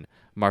origin,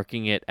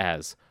 marking it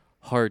as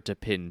hard to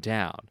pin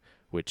down,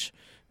 which,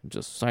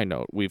 just side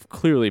note, we've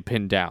clearly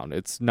pinned down.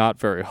 It's not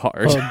very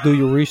hard. Do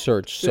your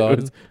research,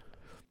 son.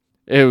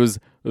 It was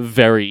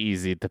very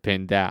easy to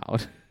pin down.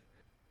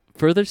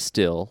 Further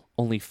still,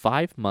 only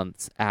 5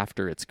 months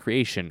after its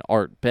creation,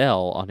 Art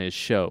Bell, on his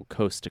show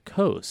Coast to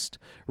Coast,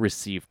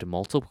 received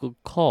multiple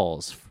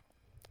calls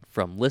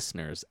from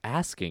listeners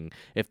asking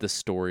if the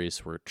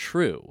stories were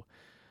true.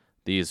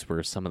 These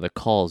were some of the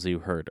calls you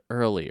heard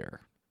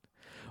earlier.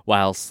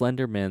 While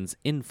Slenderman's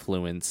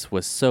influence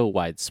was so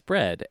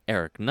widespread,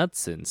 Eric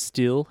Knudsen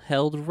still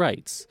held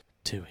rights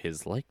to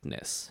his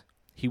likeness.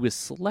 He was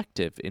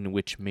selective in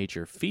which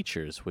major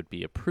features would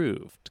be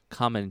approved,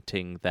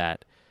 commenting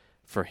that,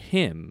 for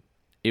him,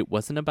 it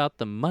wasn't about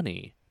the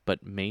money,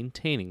 but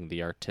maintaining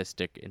the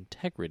artistic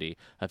integrity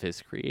of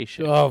his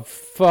creation. Oh,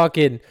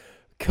 fucking,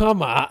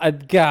 come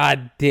on.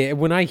 God damn.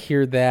 When I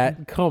hear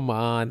that, come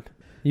on.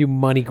 You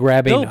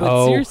money-grabbing hoe. No,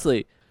 but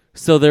seriously.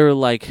 So there were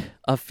like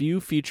a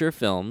few feature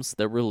films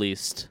that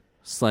released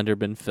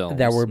Slenderman films.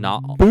 That were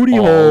not booty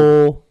all,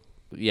 hole.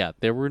 Yeah,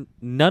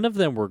 none of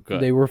them were good.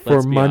 They were for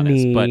let's be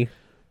honest, money.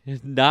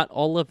 but not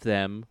all of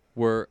them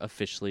were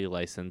officially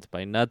licensed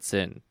by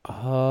Knudsen.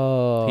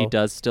 Oh. He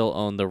does still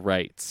own the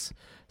rights.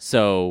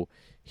 So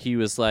he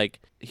was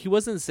like, he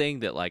wasn't saying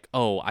that like,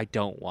 oh, I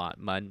don't want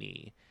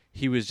money.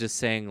 He was just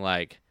saying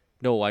like,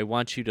 no, I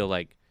want you to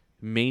like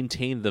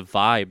maintain the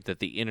vibe that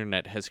the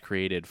internet has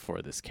created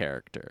for this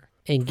character.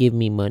 And give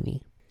me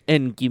money.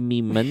 And give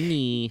me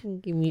money.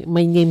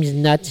 My name's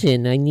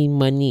Knudsen. I need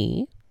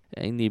money.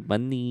 I need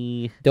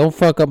money. Don't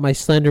fuck up my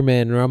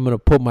Slenderman or I'm going to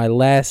put my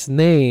last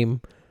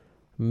name,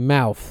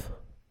 Mouth.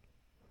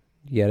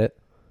 You get it?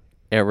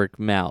 Eric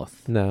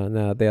Mouth.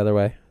 No, the other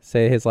way.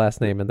 Say his last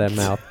name and then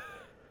Mouth.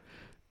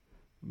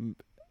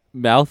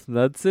 Mouth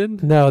Knudsen?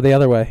 No, the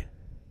other way.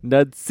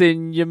 Nuts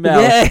in your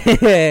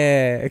mouth.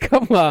 Yeah,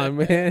 come on,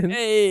 man.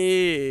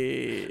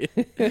 Hey.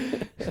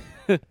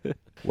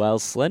 While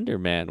Slender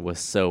Man was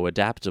so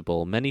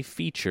adaptable, many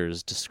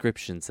features,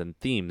 descriptions, and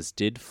themes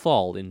did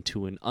fall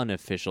into an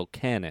unofficial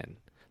canon.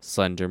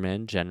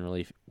 Slenderman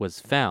generally was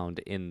found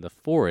in the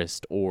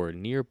forest or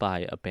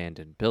nearby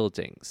abandoned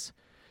buildings.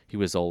 He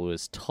was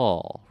always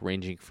tall,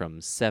 ranging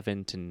from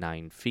 7 to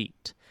 9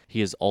 feet.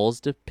 He is always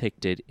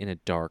depicted in a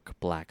dark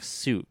black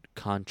suit,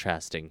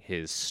 contrasting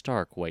his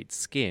stark white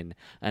skin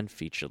and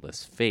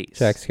featureless face.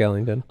 Jack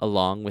Skellington.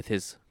 Along with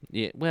his,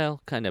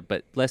 kind of,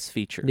 but less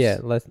features. Yeah,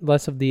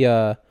 less of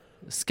the...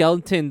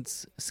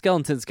 Skeleton's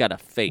got a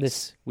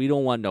face. We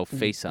don't want no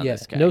face on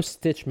this guy. No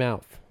stitch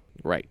mouth.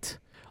 Right.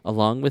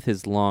 Along with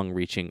his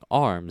long-reaching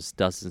arms,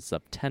 dozens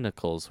of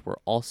tentacles were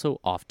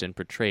also often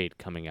portrayed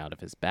coming out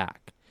of his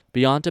back.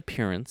 Beyond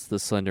appearance, the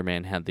Slender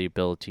Man had the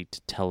ability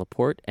to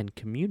teleport and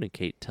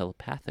communicate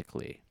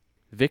telepathically.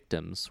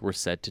 Victims were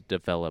said to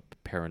develop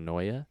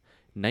paranoia,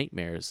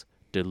 nightmares,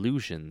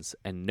 delusions,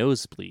 and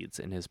nosebleeds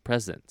in his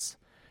presence.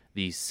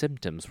 These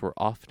symptoms were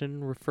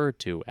often referred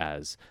to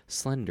as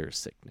slender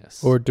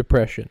sickness. Or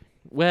depression.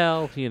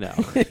 Well, you know.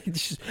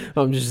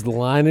 I'm just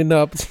lining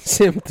up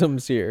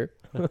symptoms here.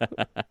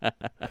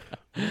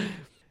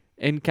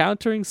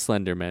 Encountering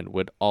Slenderman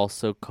would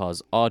also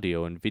cause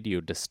audio and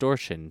video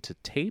distortion to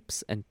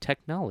tapes and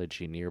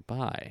technology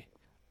nearby.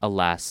 A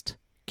last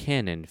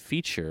canon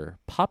feature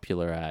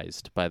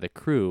popularized by the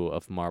crew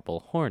of Marble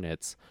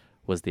Hornets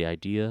was the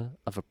idea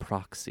of a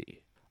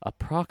proxy. A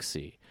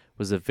proxy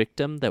was a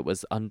victim that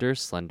was under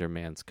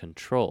Slenderman's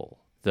control,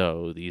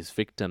 though these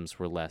victims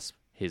were less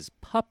his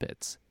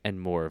puppets and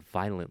more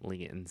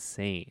violently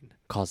insane,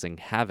 causing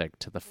havoc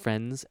to the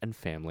friends and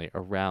family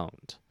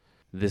around.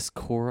 This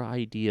core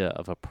idea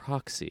of a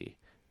proxy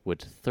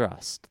would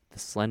thrust the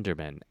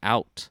Slenderman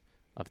out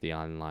of the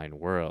online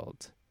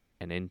world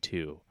and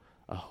into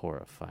a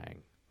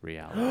horrifying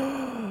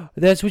reality.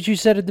 That's what you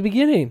said at the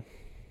beginning.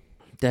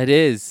 That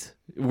is.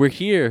 We're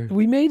here.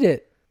 We made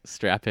it.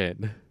 Strap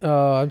in.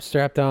 Oh, I'm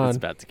strapped on. It's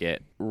about to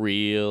get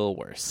real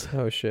worse.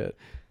 Oh, shit.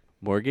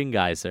 Morgan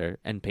Geyser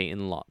and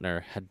Peyton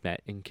Lautner had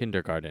met in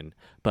kindergarten,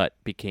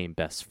 but became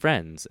best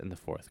friends in the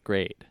 4th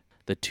grade.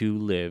 The two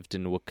lived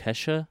in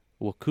Waukesha,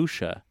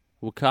 Wisconsin.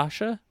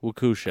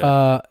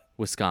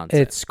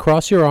 It's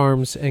cross your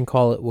arms and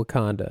call it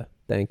Wakanda.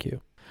 Thank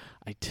you.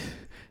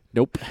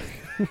 Nope.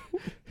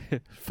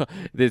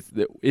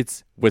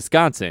 It's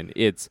Wisconsin.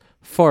 It's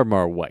far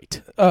more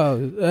white.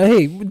 Oh,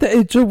 hey,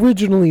 it's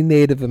originally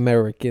Native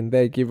American.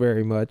 Thank you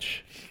very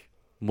much.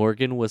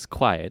 Morgan was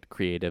quiet,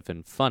 creative,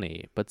 and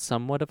funny, but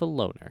somewhat of a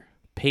loner.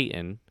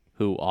 Peyton,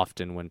 who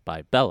often went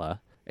by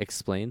Bella,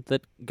 explained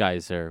that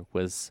Geyser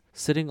was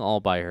sitting all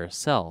by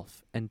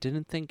herself and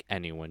didn't think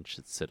anyone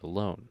should sit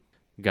alone.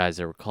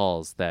 Geyser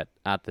recalls that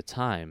at the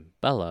time,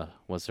 Bella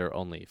was her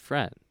only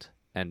friend,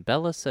 and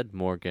Bella said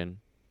Morgan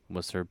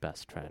was her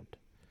best friend.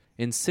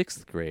 In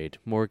 6th grade,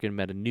 Morgan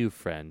met a new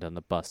friend on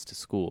the bus to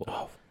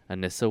school,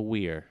 Anissa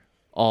Weir.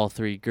 All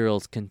 3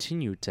 girls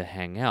continued to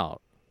hang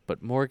out,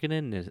 but Morgan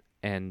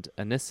and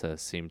Anissa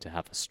seemed to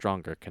have a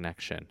stronger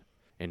connection.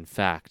 In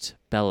fact,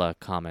 Bella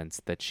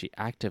comments that she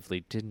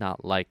actively did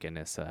not like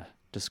Anissa,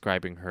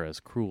 describing her as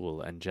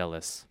cruel and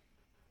jealous.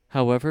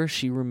 However,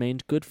 she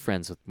remained good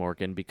friends with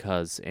Morgan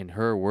because, in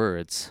her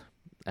words,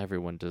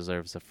 everyone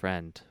deserves a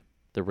friend.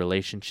 The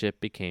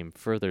relationship became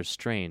further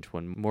strained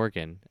when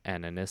Morgan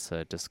and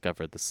Anissa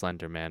discovered the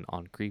Slender Man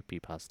on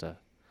Creepypasta.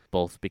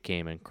 Both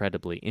became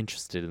incredibly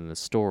interested in the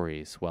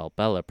stories, while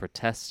Bella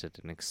protested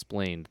and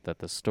explained that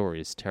the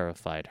stories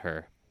terrified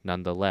her.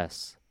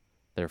 Nonetheless,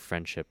 their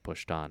friendship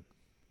pushed on.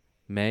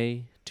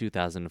 May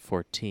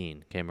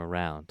 2014 came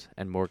around,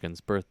 and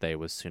Morgan's birthday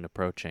was soon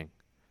approaching.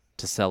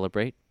 To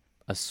celebrate,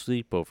 a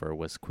sleepover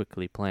was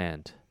quickly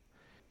planned.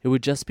 It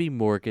would just be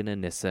Morgan,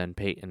 Anissa, and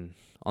Peyton.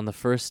 On the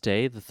first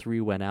day, the 3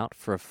 went out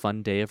for a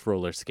fun day of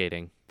roller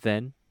skating,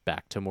 then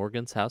back to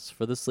Morgan's house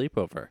for the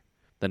sleepover.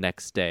 The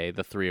next day,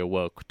 the 3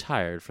 awoke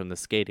tired from the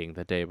skating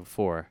the day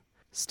before.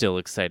 Still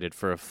excited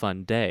for a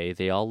fun day,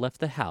 they all left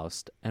the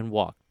house and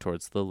walked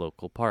towards the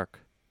local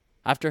park.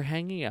 After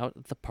hanging out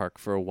at the park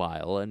for a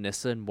while,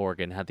 Anissa and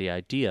Morgan had the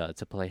idea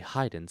to play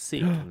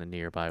hide-and-seek in the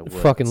nearby woods.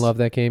 Fucking love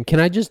that game. Can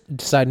I just,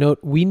 side note,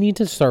 we need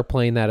to start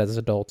playing that as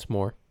adults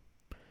more.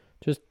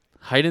 Just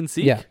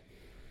hide-and-seek? Yeah.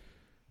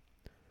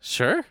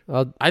 Sure.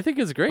 I think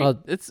it's great.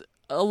 It's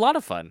a lot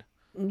of fun.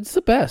 It's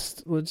the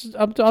best. I'll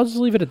just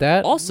leave it at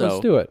that. Also- let's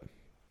do it.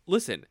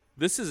 Listen,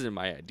 this isn't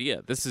my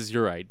idea. This is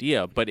your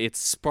idea, but it's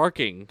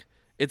sparking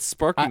the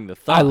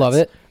thoughts. I love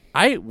it.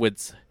 I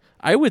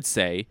would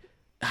say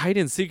hide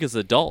and seek as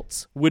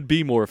adults would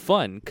be more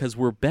fun because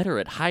we're better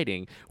at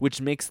hiding,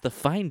 which makes the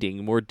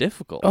finding more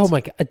difficult. Oh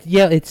my god!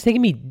 Yeah, it's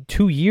taken me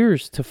 2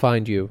 years to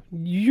find you.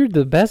 You're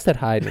the best at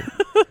hiding.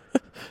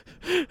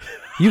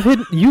 You've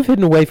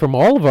hidden away from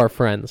all of our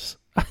friends.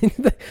 I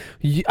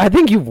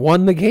think you've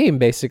won the game,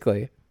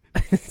 basically.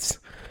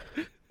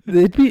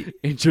 It'd be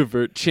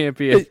Introvert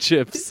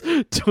Championships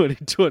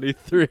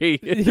 2023.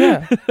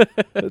 yeah.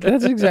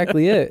 That's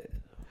exactly it.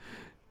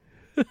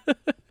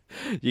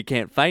 You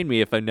can't find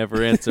me if I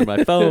never answer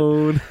my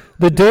phone.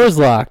 The door's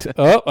locked.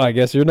 Oh, I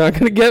guess you're not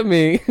gonna get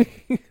me.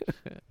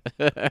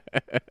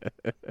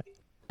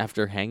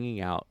 After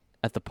hanging out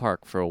at the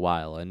park for a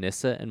while,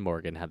 Anissa and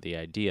Morgan had the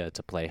idea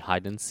to play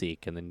hide and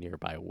seek in the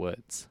nearby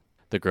woods.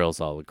 The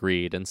girls all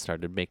agreed and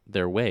started making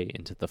their way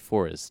into the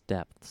forest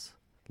depths.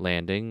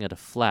 Landing at a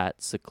flat,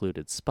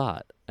 secluded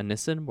spot,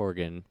 Anissa and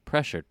Morgan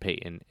pressured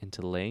Peyton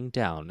into laying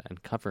down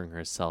and covering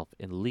herself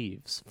in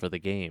leaves for the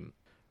game.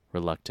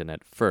 Reluctant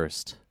at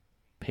first,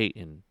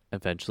 Peyton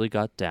eventually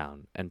got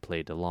down and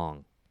played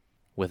along.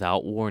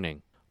 Without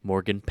warning,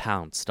 Morgan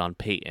pounced on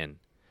Peyton.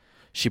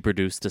 She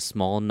produced a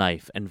small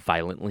knife and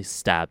violently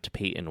stabbed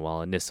Peyton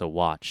while Anissa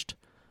watched.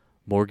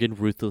 Morgan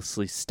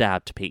ruthlessly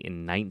stabbed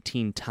Peyton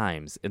 19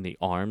 times in the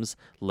arms,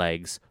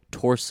 legs,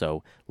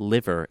 torso,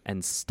 liver,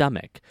 and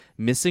stomach,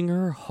 missing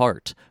her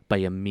heart by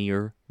a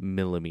mere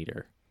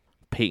millimeter.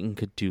 Peyton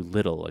could do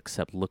little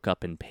except look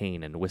up in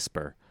pain and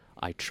whisper,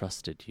 "I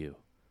trusted you,"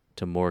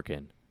 to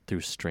Morgan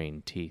through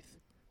strained teeth.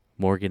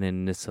 Morgan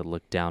and Anissa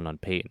looked down on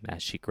Peyton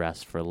as she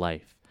grasped for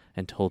life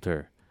and told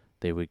her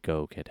they would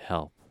go get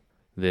help.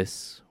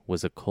 This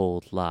was a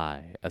cold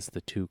lie as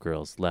the two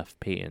girls left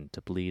Peyton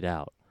to bleed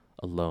out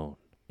alone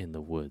in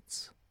the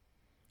woods.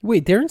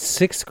 Wait, they're in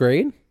 6th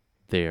grade?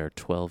 They are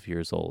 12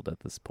 years old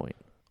at this point.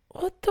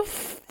 What the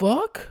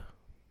fuck?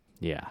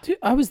 Yeah. Dude,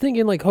 I was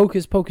thinking like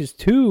Hocus Pocus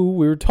 2.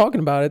 We were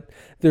talking about it.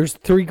 There's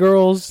 3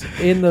 girls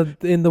in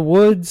the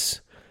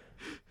woods,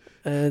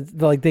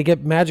 and like they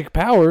get magic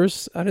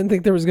powers. I didn't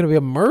think there was gonna be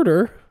a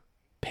murder.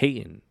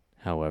 Peyton,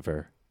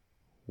 however,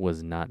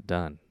 was not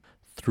done.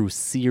 Through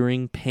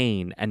searing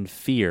pain and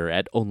fear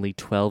at only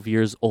 12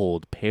 years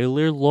old,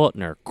 Paler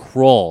Lautner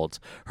crawled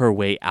her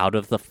way out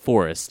of the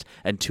forest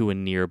and to a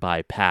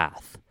nearby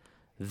path.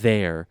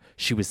 There,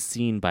 she was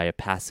seen by a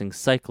passing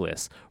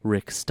cyclist,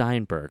 Rick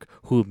Steinberg,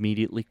 who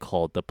immediately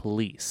called the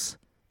police.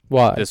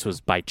 Why? This was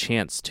by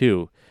chance,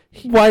 too.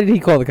 Why did he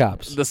call the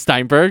cops? The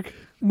Steinberg?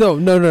 No.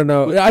 I'm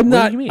what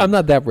not. do you mean? I'm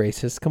not that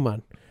racist. Come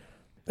on.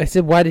 I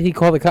said, why did he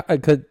call the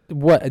cops?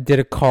 What? Did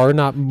a car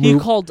not move? He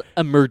called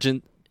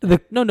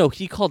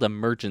he called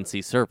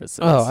emergency services.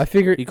 Oh, I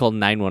figured he called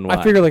 911.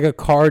 I figured like a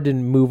car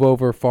didn't move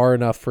over far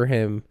enough for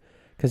him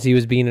because he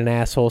was being an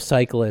asshole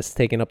cyclist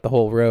taking up the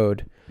whole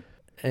road,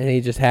 and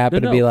he just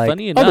happened to be like,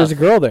 funny "Oh, there's a enough-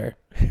 girl there."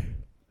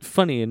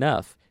 Funny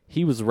enough,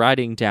 he was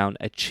riding down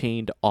a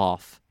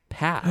chained-off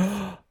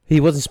path. He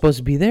wasn't supposed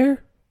to be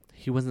there.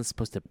 He wasn't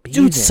supposed to be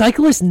Dude, there.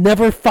 cyclists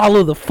never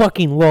follow the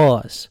fucking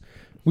laws.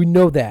 We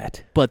know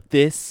that. But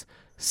this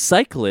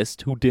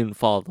cyclist who didn't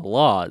follow the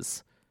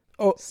laws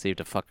saved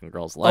a fucking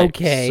girl's life.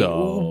 Okay,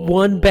 So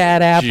one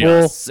bad apple.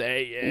 Just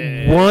say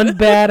it. One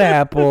bad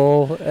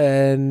apple,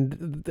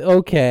 and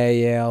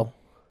okay, yeah.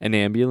 An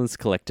ambulance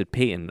collected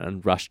Peyton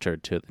and rushed her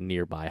to the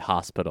nearby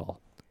hospital,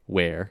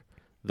 where,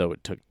 though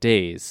it took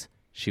days,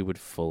 she would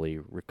fully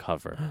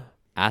recover.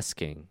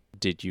 Asking,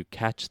 "Did you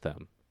catch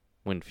them?"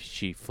 when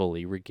she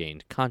fully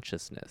regained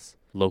consciousness.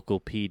 Local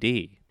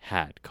PD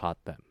had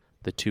caught them.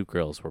 The two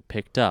girls were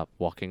picked up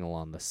walking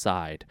along the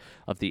side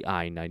of the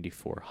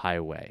I-94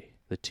 highway.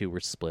 The two were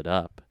split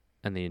up,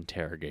 and the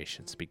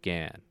interrogations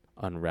began,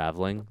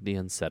 unraveling the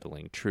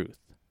unsettling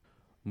truth.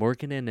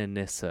 Morgan and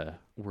Anissa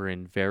were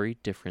in very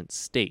different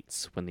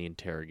states when the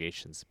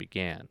interrogations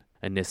began.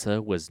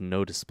 Anissa was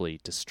noticeably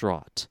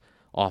distraught,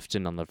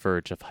 often on the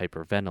verge of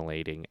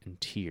hyperventilating and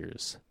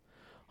tears.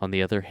 On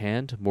the other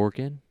hand,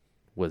 Morgan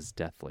was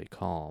deathly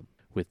calm,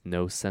 with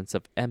no sense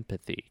of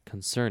empathy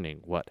concerning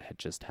what had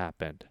just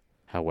happened.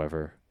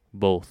 However,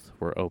 both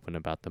were open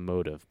about the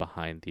motive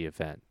behind the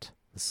event,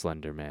 the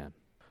Slender Man.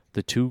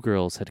 The two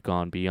girls had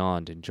gone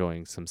beyond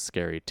enjoying some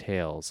scary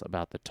tales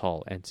about the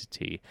tall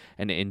entity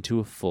and into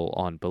a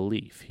full-on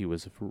belief he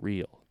was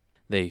real.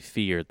 They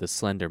feared the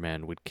Slender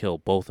Man would kill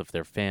both of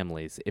their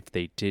families if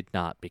they did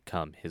not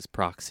become his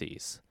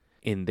proxies.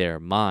 In their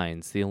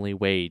minds, the only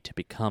way to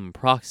become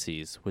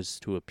proxies was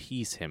to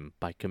appease him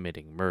by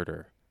committing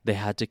murder. They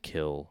had to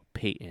kill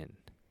Peyton.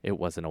 It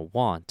wasn't a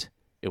want,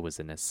 it was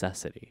a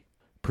necessity.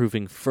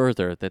 Proving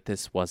further that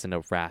this wasn't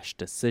a rash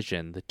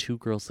decision, the two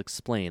girls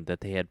explained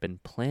that they had been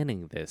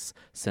planning this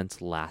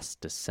since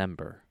last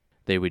December.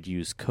 They would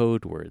use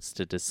code words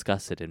to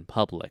discuss it in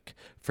public,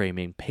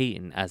 framing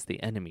Peyton as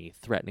the enemy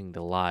threatening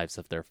the lives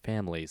of their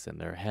families in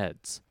their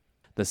heads.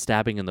 The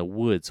stabbing in the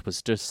woods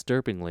was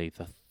disturbingly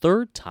the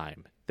third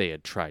time they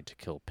had tried to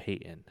kill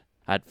Peyton.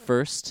 At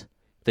first,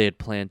 they had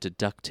planned to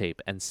duct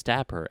tape and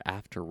stab her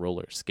after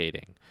roller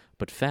skating,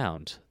 but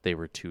found they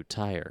were too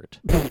tired,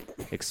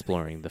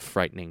 exploring the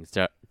frightening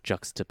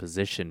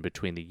juxtaposition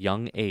between the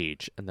young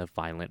age and the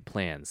violent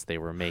plans they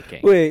were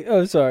making. Wait,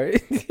 I'm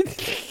sorry.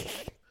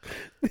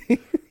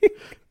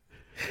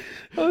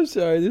 I'm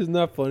sorry, this is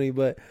not funny,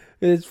 but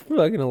it's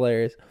fucking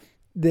hilarious.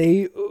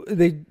 They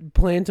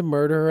planned to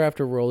murder her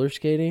after roller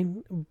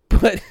skating,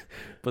 but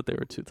they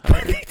were too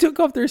tired. they took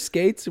off their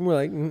skates and were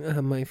like,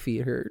 my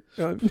feet hurt.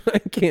 I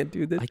can't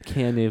do this. I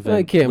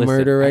can't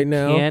murder right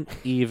now. I can't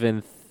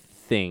even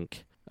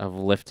think of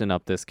lifting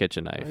up this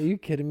kitchen knife. Are you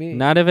kidding me?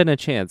 Not even a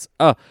chance.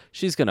 Oh,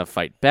 she's gonna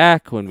fight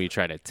back when we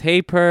try to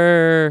tape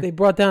her. They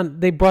brought down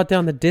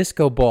the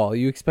disco ball.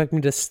 You expect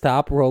me to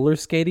stop roller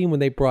skating when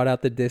they brought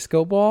out the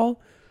disco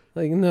ball?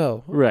 Like,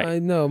 no. Right. I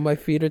know, my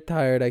feet are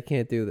tired. I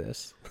can't do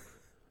this.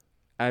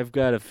 I've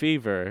got a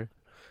fever,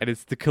 and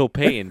it's to kill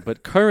pain,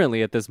 but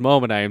currently at this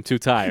moment I am too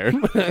tired.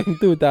 I'm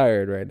too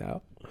tired right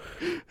now.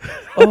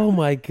 Oh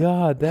my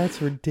God,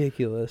 that's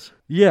ridiculous.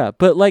 Yeah,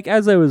 but like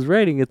as I was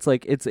writing, it's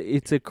like it's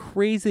a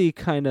crazy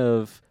kind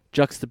of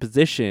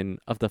juxtaposition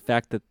of the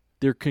fact that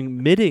they're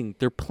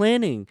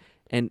planning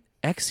and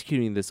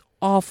executing this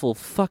awful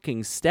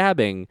fucking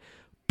stabbing,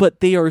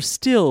 but they are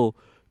still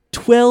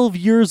 12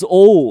 years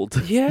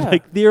old. Yeah.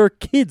 Like they're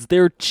kids,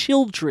 they're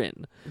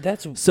children.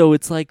 So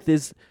it's like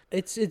this.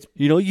 It's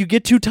you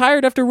get too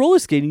tired after roller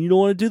skating, you don't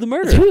want to do the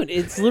murder. Dude,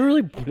 it's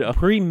literally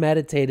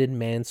premeditated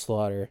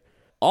manslaughter.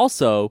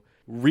 Also,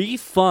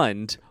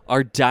 refund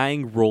our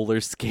dying roller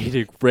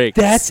skating rigs.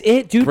 That's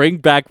it, dude. Bring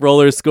back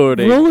roller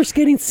skating. Roller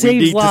skating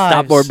saves lives. We need to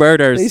stop more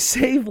murders. They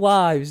save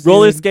lives.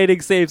 Roller dude.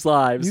 skating saves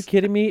lives. You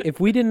kidding me? If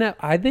we didn't have,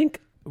 I think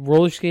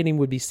roller skating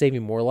would be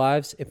saving more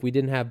lives if we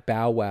didn't have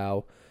Bow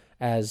Wow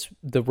as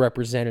the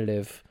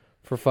representative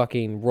for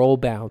fucking Roll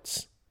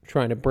Bounce,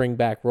 trying to bring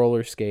back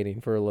roller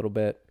skating for a little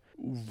bit.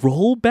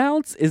 Roll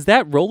Bounce? Is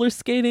that roller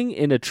skating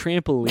in a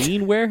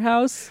trampoline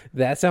warehouse?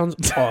 That sounds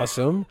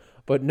awesome.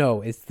 But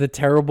no, it's the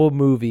terrible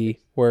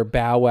movie where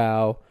Bow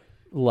Wow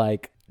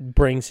like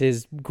brings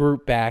his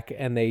group back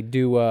and they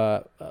do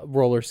a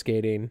roller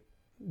skating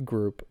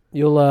group.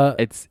 You'll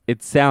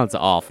it sounds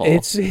awful.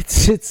 It's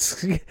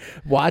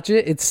watch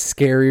it. It's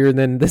scarier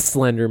than the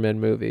Slenderman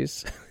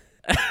movies.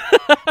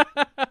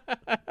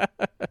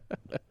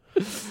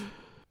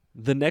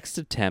 The next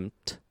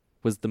attempt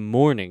was the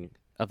morning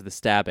of the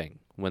stabbing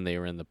when they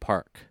were in the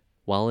park.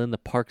 While in the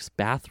park's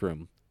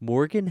bathroom,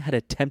 Morgan had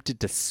attempted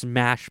to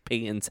smash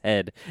Peyton's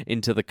head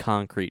into the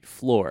concrete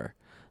floor,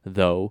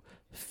 though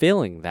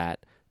failing that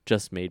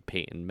just made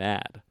Peyton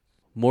mad.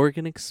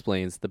 Morgan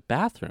explains the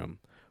bathroom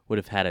would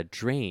have had a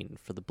drain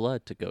for the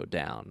blood to go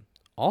down.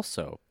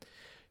 Also,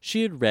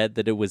 she had read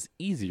that it was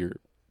easier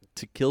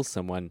to kill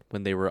someone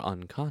when they were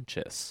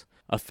unconscious,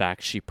 a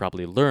fact she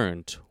probably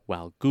learned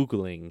while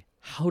Googling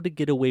how to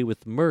get away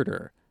with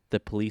murder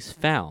that police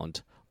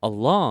found,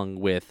 along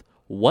with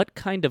what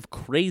kind of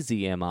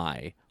crazy am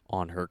I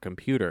on her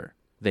computer.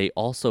 They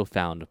also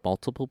found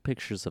multiple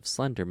pictures of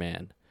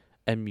Slenderman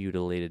and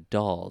mutilated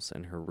dolls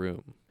in her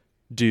room.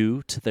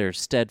 Due to their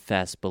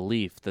steadfast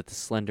belief that the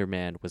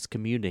Slenderman was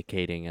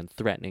communicating and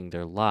threatening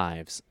their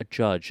lives, a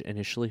judge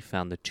initially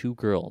found the two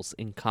girls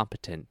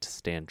incompetent to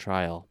stand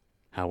trial.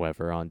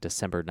 However, on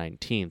December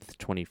 19th,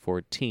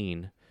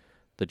 2014,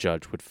 the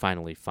judge would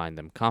finally find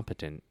them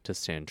competent to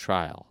stand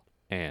trial,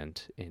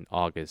 and in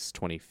August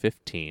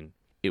 2015,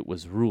 it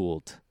was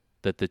ruled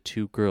that the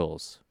two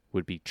girls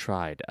would be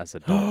tried as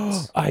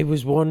adults. I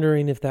was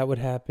wondering if that would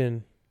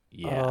happen.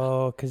 Yeah.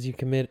 Oh, because you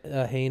commit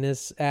a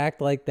heinous act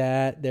like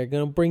that, they're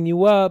going to bring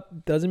you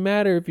up. Doesn't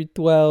matter if you're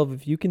 12.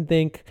 If you can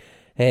think,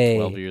 hey,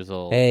 12 years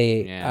old.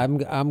 Hey, yeah.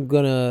 I'm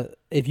going to,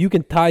 if you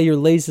can tie your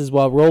laces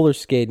while roller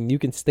skating, you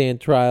can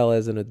stand trial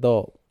as an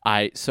adult.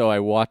 So I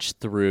watched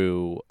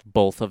through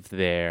both of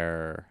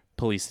their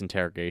police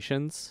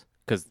interrogations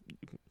because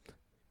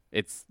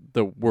it's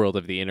the world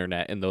of the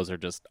internet and those are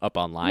just up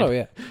online. Oh,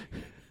 yeah.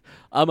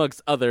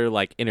 Amongst other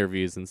like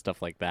interviews and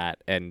stuff like that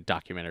and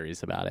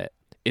documentaries about it.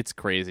 It's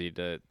crazy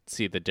to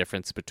see the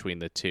difference between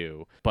the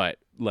two, but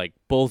like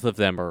both of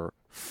them are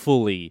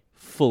fully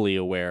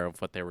aware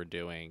of what they were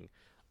doing,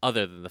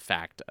 other than the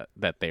fact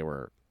that they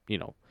were,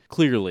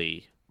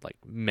 clearly like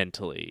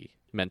mentally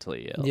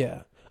ill.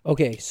 Yeah.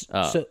 Okay.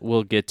 So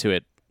we'll get to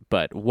it,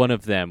 but one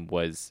of them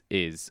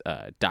is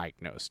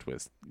diagnosed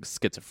with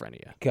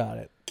schizophrenia. Got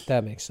it.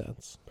 That makes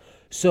sense.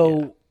 So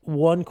yeah.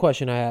 One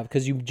question I have,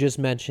 because you just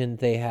mentioned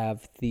they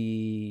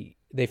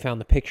found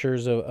the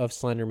pictures of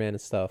Slenderman and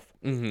stuff.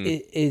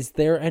 Mm-hmm. Is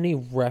there any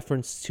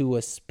reference to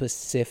a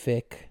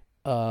specific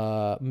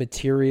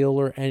material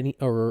or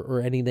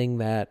anything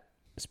that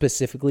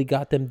specifically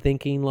got them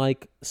thinking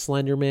like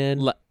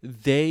Slenderman?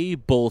 They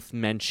both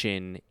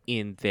mention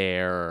in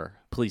their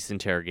police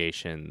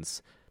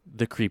interrogations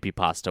the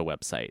Creepypasta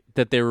website,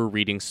 that they were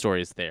reading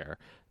stories there.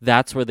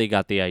 That's where they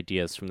got the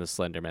ideas from the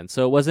Slenderman.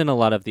 So it wasn't a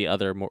lot of the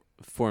other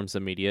forms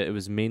of media. It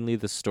was mainly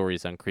the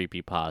stories on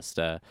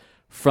Creepypasta.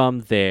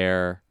 From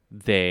there,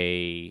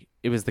 it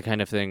was the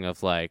kind of thing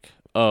of like,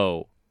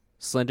 oh,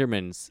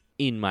 Slenderman's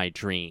in my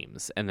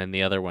dreams. And then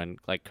the other one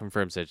like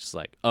confirms it, just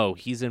like, oh,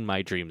 he's in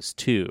my dreams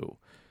too.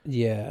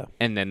 Yeah.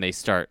 And then they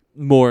start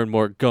more and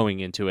more going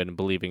into it and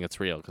believing it's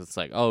real because it's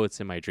like, oh,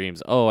 it's in my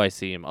dreams. Oh, I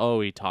see him.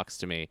 Oh, he talks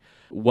to me.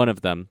 One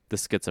of them, the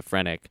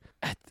schizophrenic,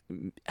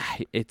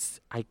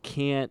 I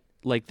can't,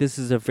 like, this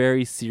is a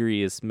very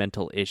serious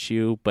mental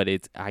issue, but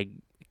I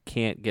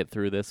can't get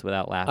through this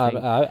without laughing.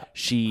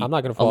 I'm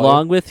not gonna follow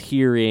along with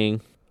hearing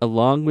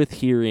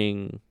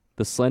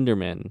the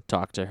Slenderman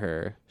talk to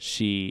her,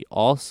 she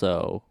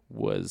also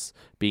was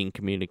being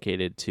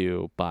communicated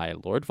to by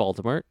Lord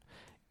Voldemort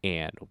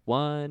and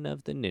one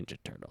of the Ninja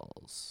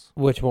Turtles.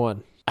 Which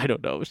one? I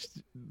don't know.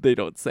 They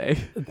don't say.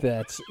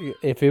 That's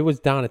if it was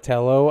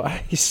Donatello,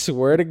 I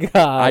swear to God.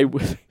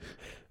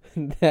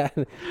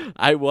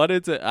 I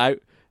wanted to.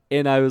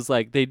 I was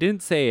like, they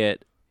didn't say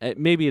it.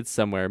 Maybe it's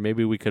somewhere.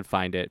 Maybe we could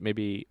find it.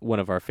 Maybe one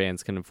of our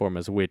fans can inform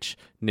us which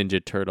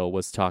Ninja Turtle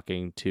was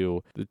talking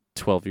to the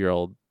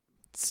 12-year-old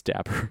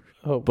stabber.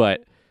 Oh.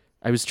 But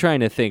I was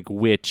trying to think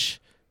which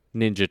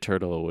Ninja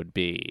Turtle it would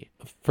be.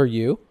 For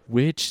you?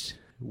 Which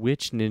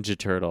Ninja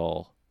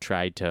Turtle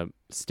tried to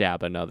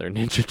stab another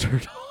Ninja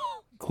Turtle?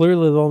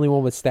 Clearly the only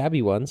one with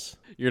stabby ones.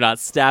 You're not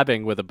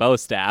stabbing with a bow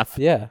staff.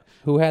 Yeah.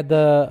 Who had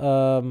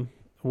the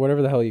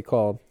whatever the hell you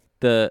called?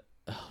 The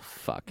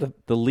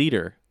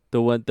leader.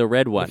 The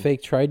red one. The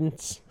fake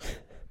tridents?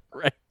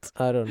 Right.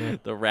 I don't know.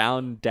 The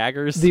round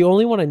daggers. The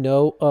only one I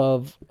know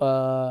of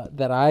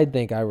that I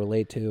think I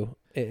relate to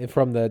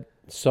from the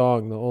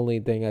song, the only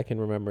thing I can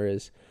remember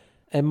is,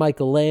 and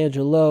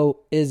Michelangelo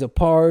is a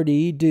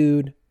party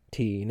dude.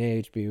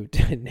 Teenage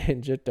Mutant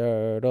Ninja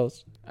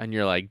Turtles. And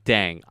you're like,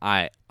 dang,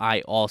 I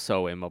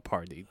also am a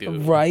party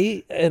dude.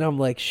 Right? And I'm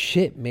like,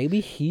 shit, maybe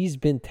he's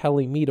been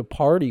telling me to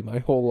party my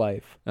whole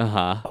life.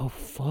 Uh-huh. Oh,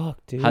 fuck,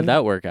 dude. How'd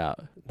that work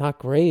out? Not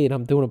great.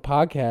 I'm doing a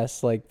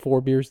podcast like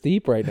 4 beers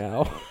deep right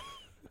now.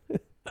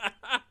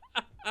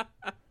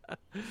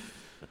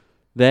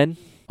 Then,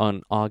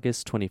 on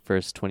August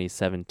 21st,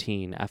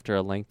 2017, after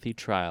a lengthy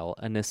trial,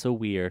 Anissa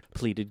Weir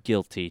pleaded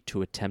guilty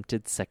to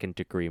attempted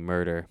second-degree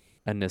murder.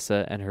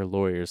 Anissa and her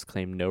lawyers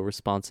claimed no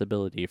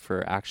responsibility for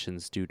her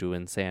actions due to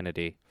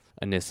insanity.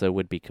 Anissa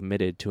would be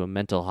committed to a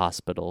mental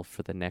hospital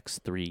for the next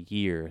 3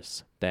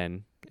 years.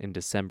 Then, in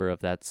December of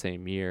that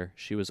same year,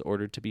 she was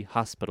ordered to be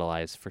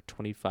hospitalized for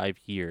 25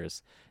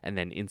 years and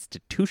then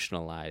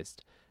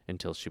institutionalized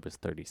until she was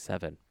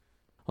 37.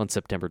 On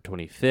September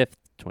 25th,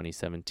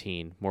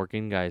 2017,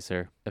 Morgan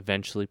Geyser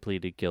eventually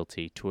pleaded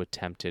guilty to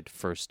attempted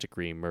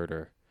first-degree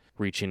murder.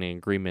 Reaching an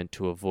agreement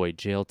to avoid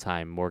jail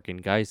time, Morgan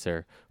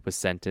Geyser was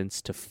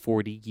sentenced to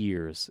 40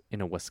 years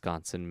in a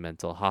Wisconsin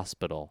mental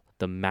hospital,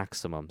 the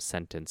maximum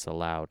sentence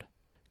allowed.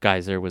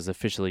 Geyser was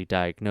officially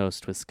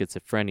diagnosed with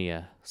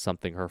schizophrenia,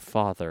 something her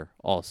father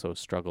also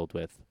struggled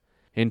with.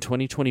 In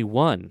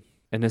 2021,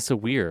 Anissa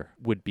Weir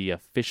would be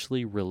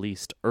officially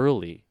released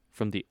early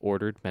from the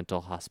ordered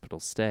mental hospital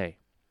stay.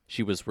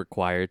 She was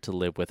required to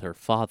live with her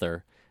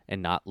father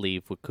and not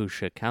leave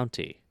Waukesha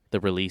County. The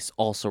release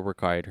also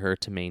required her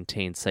to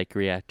maintain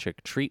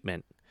psychiatric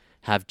treatment,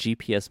 have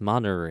GPS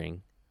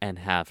monitoring, and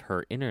have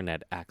her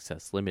internet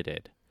access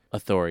limited.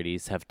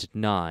 Authorities have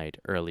denied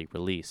early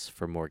release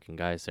for Morgan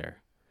Geyser.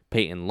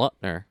 Peyton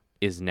Lutner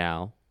is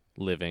now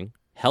living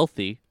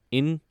healthy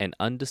in an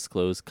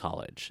undisclosed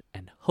college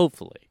and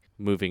hopefully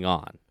moving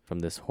on from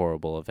this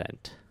horrible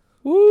event.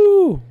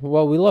 Woo!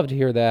 Well, we love to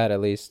hear that,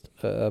 at least.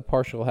 A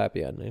partial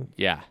happy ending.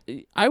 Yeah,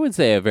 I would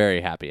say a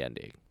very happy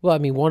ending. Well, I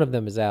mean, one of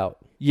them is out.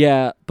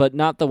 Yeah, but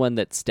not the one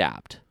that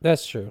stabbed.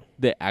 That's true.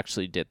 That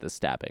actually did the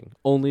stabbing.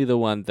 Only the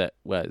one that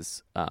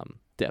was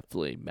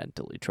definitely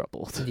mentally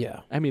troubled. Yeah.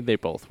 I mean, they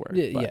both were.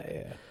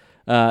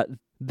 Yeah.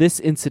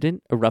 This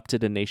incident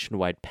erupted a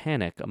nationwide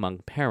panic among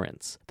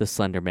parents. The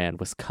Slender Man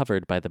was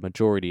covered by the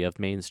majority of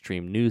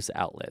mainstream news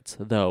outlets,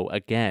 though,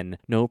 again,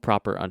 no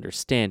proper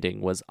understanding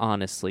was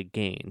honestly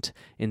gained,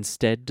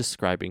 instead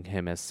describing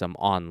him as some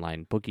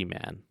online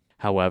boogeyman.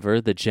 However,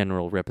 the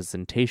general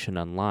representation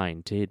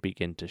online did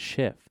begin to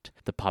shift.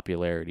 The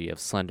popularity of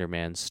Slender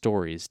Man's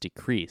stories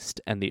decreased,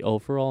 and the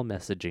overall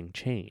messaging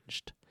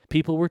changed.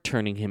 People were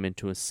turning him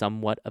into a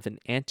somewhat of an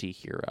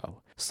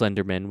anti-hero.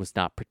 Slenderman was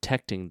now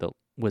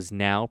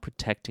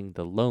protecting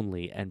the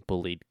lonely and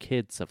bullied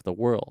kids of the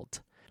world.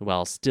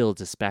 While still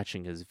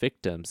dispatching his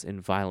victims in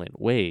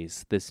violent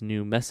ways, this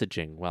new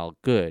messaging, while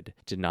good,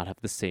 did not have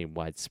the same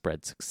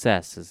widespread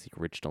success as the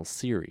original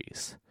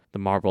series. The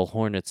Marble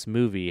Hornets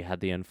movie had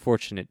the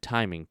unfortunate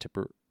timing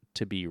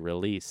to be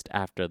released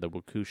after the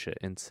Waukesha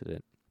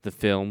incident. The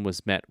film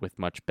was met with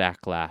much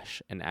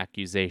backlash and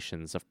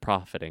accusations of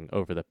profiting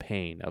over the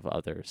pain of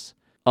others.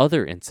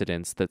 Other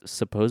incidents that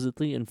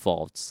supposedly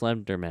involved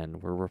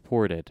Slenderman were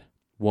reported.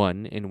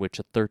 One in which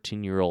a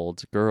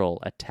 13-year-old girl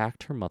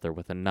attacked her mother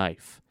with a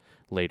knife.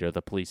 Later,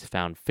 the police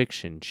found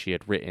fiction she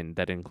had written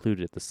that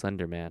included the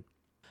Slenderman.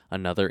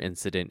 Another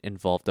incident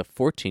involved a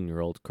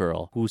 14-year-old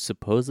girl who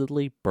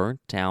supposedly burnt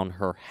down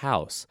her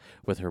house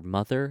with her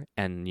mother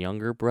and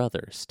younger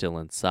brother still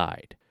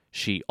inside.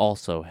 She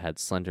also had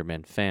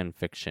Slenderman fan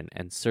fiction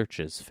and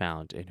searches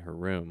found in her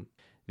room.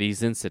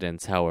 These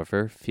incidents,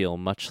 however, feel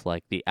much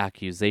like the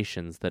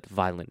accusations that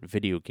violent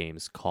video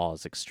games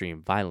cause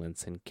extreme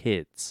violence in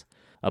kids,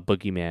 a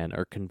boogeyman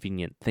or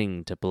convenient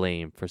thing to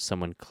blame for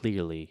someone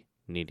clearly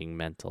needing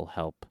mental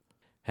help.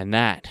 And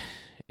that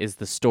is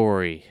the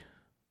story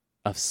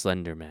of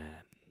Slender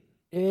Man.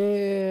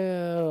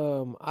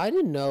 I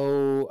didn't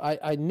know.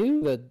 I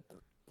knew the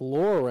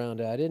lore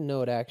around it. I didn't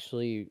know it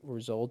actually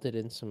resulted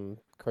in some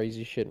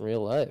crazy shit in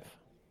real life.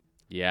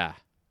 Yeah,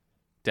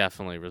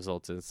 definitely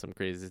results in some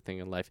crazy thing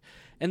in life.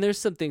 And there's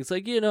some things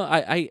like,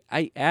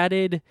 I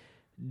added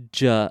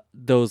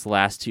those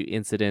last two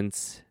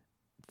incidents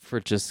for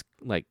just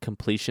like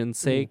completion's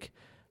sake.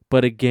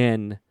 But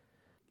again,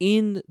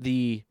 in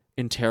the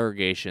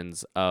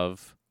interrogations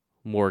of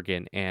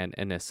Morgan and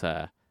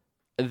Anissa,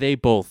 they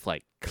both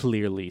like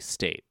clearly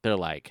state, they're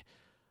like,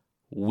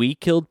 we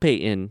killed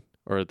Peyton,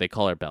 or they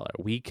call her Bella.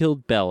 We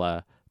killed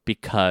Bella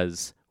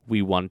because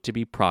we wanted to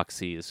be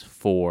proxies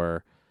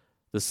for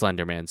the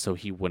Slender Man so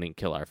he wouldn't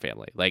kill our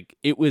family. Like,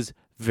 it was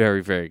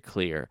very, very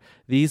clear.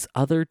 These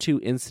other two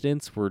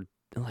incidents were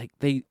like,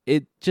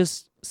 it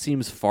just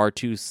seems far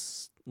too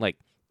like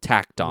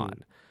tacked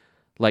on.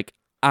 Like,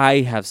 I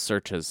have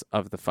searches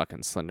of the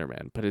fucking Slender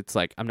Man, but it's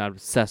like, I'm not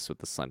obsessed with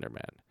the Slender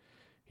Man,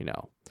 you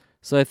know?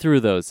 So I threw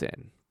those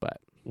in, but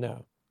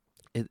No.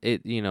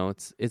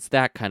 It's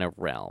that kind of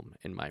realm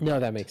in my mind. No,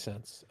 that makes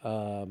sense.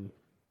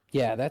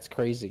 Yeah, that's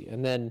crazy.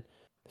 And then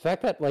the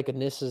fact that like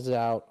Anissa's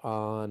out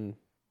on,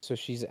 so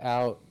she's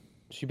out.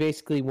 She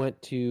basically went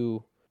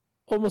to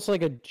almost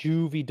like a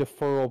juvie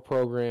deferral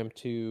program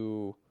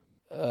to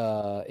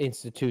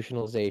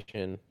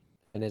institutionalization,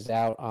 and is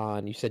out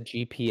on, you said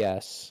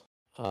GPS.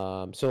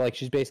 So like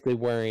she's basically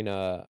wearing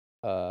a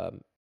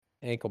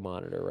ankle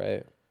monitor,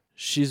 right?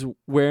 She's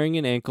wearing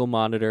an ankle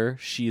monitor.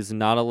 She is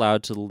not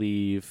allowed to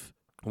leave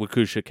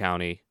Waukesha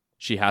County.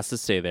 She has to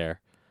stay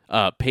there.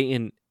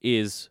 Peyton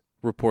is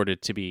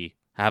reported to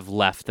have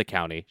left the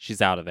county.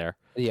 She's out of there.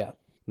 Yeah.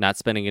 Not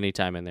spending any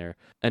time in there.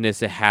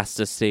 Anissa has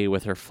to stay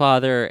with her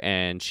father,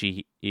 and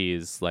she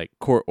is like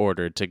court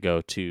ordered to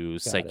go to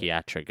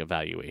psychiatric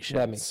evaluations.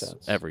 That makes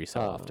sense. Every so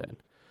often.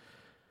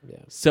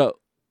 Yeah. So,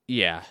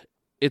 yeah,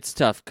 it's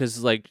tough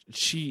because like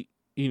she,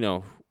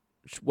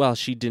 while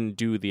she didn't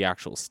do the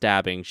actual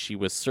stabbing, she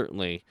was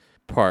certainly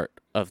part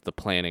of the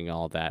planning,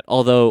 all that.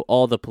 Although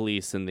all the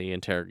police in the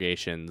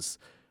interrogations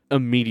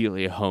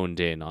immediately honed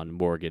in on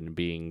Morgan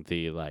being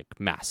the like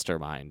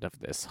mastermind of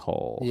this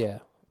whole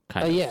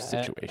kind of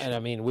situation. And I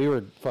mean, we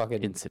were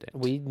fucking incident.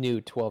 We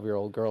knew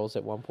 12-year-old girls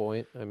at one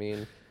point. I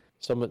mean,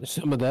 some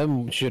of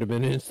them should have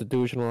been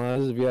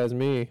institutionalized, if you ask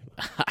me.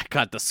 I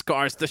got the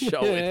scars to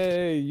show it.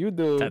 Hey, you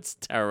do. That's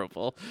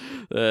terrible.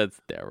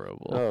 That's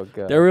terrible. Oh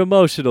god. They're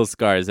emotional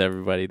scars,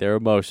 everybody. They're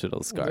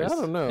emotional scars. I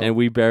don't know. And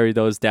we bury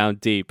those down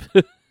deep.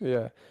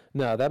 Yeah.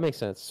 No, that makes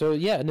sense. So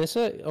yeah,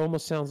 Anissa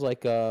almost sounds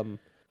like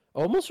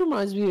almost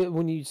reminds me of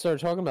when you started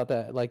talking about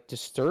that, like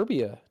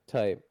Disturbia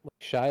type. Like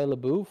Shia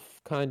LaBeouf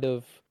kind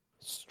of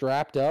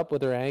strapped up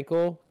with her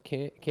ankle,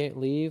 can't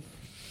leave.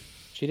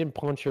 She didn't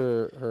punch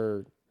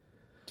her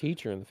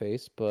teacher in the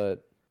face,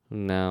 but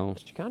no.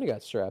 She kind of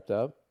got strapped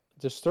up.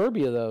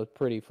 Disturbia though,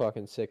 pretty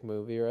fucking sick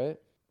movie, right?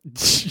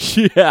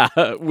 Yeah,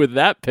 with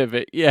that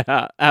pivot,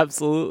 yeah,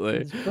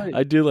 absolutely.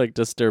 I do like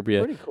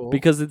Disturbia cool.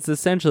 because it's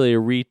essentially a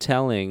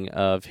retelling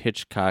of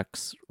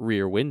Hitchcock's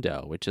Rear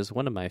Window, which is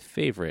one of my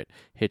favorite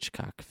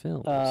Hitchcock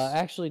films.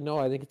 Actually, no,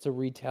 I think it's a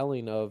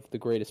retelling of the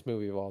greatest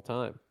movie of all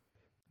time.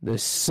 The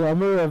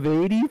Summer of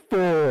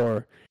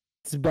 '84.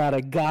 It's about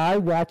a guy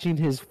watching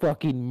his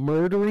fucking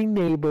murdering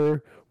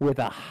neighbor with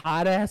a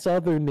hot-ass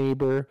other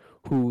neighbor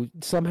who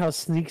somehow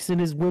sneaks in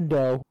his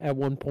window at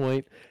one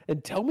point.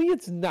 And tell me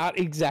it's not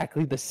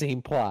exactly the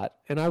same plot.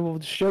 And I will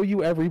show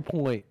you every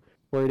point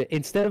where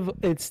instead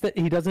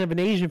he doesn't have an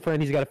Asian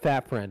friend, he's got a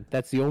fat friend.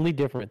 That's the only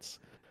difference.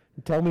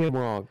 Tell me I'm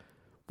wrong.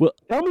 Well,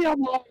 tell me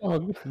I'm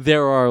wrong.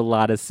 There are a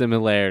lot of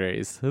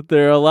similarities.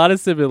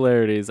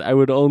 I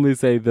would only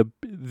say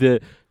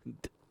the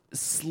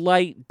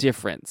slight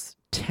difference.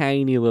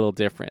 Tiny little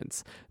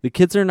difference. The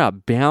kids are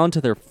not bound to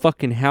their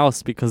fucking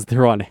house because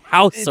they're on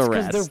house arrest. It's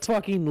because they're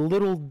fucking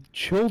little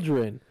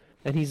children,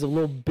 and he's a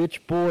little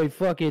bitch boy,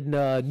 fucking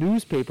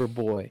newspaper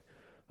boy.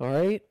 All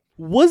right.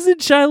 Wasn't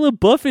Shia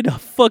LaBeouf in a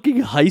fucking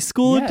high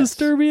school in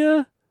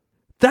Disturbia?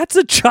 That's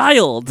a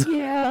child.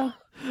 Yeah.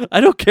 I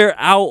don't care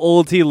how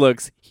old he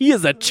looks. He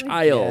is a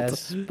child.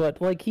 Yes,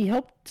 but like he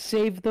helped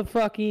save the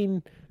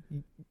fucking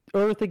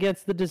Earth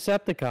against the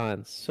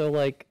Decepticons. So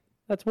like.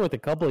 That's worth a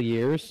couple of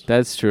years.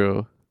 That's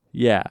true.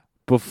 Yeah.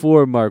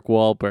 Before Mark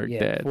Wahlberg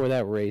did. Before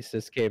that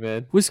racist came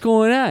in. What's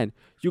going on?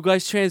 You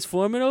guys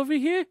transforming over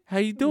here? How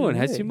you doing?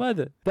 How's your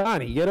mother?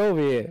 Donnie, get over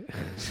here.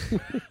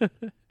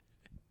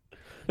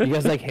 You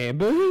guys like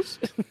hamburgers?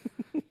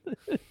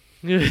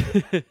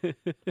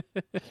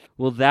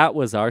 Well, that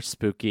was our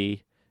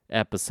spooky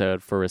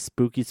episode for a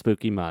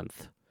spooky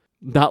month.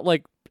 Not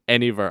like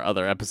any of our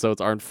other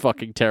episodes aren't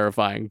fucking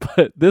terrifying,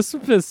 but this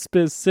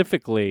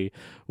specifically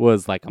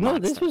was like a monster.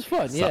 No, this was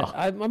fun. So. Yeah,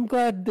 I'm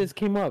glad this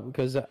came up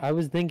because I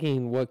was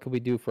thinking, what could we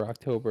do for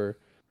October?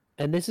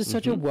 And this is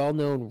such a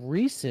well-known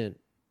recent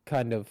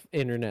kind of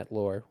internet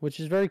lore, which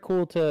is very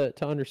cool to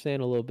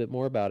understand a little bit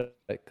more about it,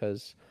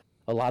 because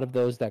a lot of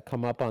those that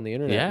come up on the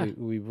internet,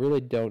 we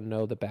really don't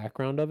know the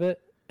background of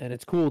it. And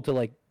it's cool to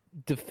like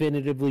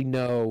definitively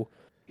know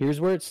here's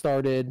where it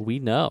started. We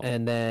know.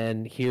 And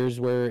then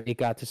here's where it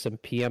got to some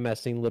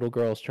PMSing little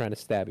girls trying to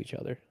stab each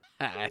other.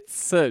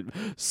 It's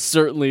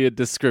certainly a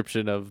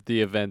description of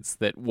the events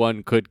that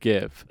one could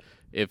give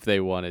if they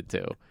wanted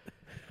to.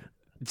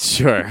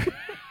 Sure.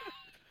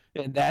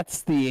 And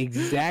that's the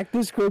exact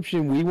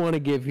description we want to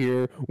give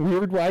here.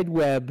 Weird Wide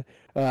Web,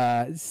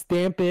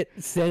 stamp it,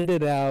 send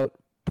it out,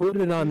 put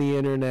it on the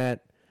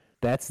internet.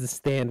 That's the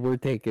stand we're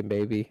taking,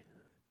 baby.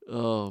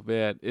 Oh,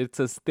 man. It's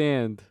a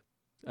stand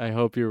I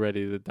hope you're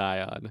ready to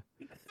die on.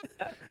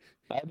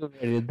 I've been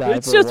ready to die.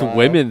 It's just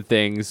women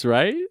things,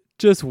 right?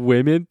 Just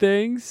women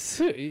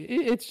things?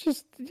 It's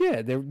just,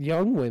 yeah, they're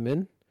young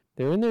women.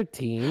 They're in their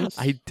teens.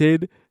 I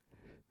did,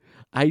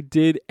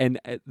 and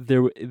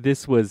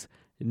this was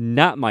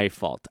not my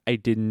fault. I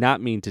did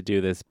not mean to do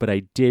this, but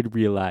I did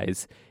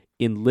realize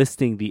in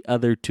listing the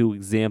other two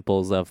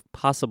examples of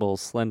possible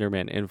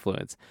Slenderman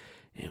influence,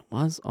 it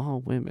was all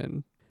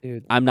women.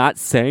 Dude. I'm not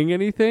saying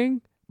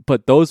anything,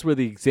 but those were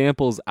the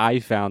examples I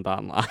found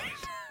online.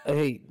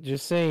 Hey,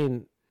 just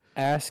saying,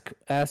 ask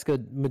a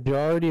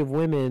majority of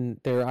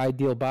women their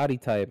ideal body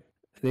type.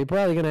 They're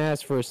probably going to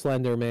ask for a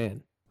slender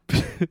man.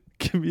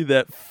 Give me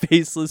that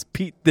faceless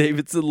Pete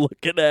Davidson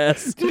looking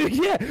ass. Dude,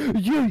 yeah,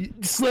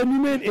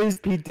 Slenderman is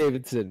Pete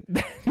Davidson.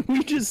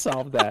 We just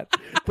solved that.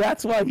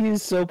 That's why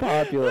he's so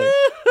popular.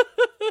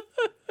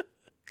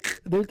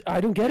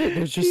 I don't get it.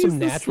 There's just some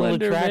natural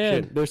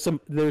attraction. Man.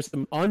 There's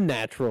some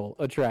unnatural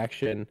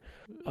attraction.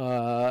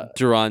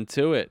 Drawn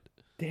to it.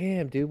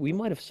 Damn, dude, we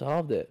might have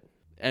solved it.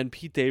 And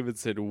Pete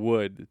Davidson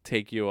would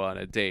take you on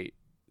a date.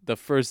 The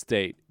first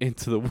date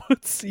into the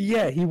woods.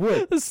 Yeah, he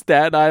would. The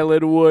Staten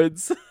Island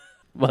woods.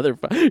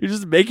 Motherfucker, you're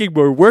just making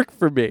more work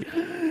for me.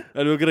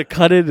 And we're gonna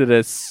cut it in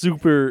a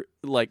super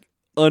like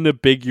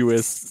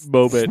unambiguous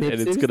moment, and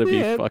it's gonna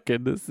be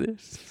fucking this.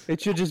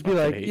 It should just be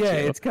like, yeah,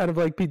 it's kind of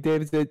like Pete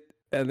Davidson,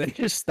 and then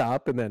just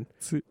stop, and then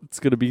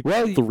it's gonna be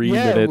 3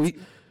 minutes.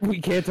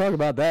 We can't talk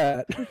about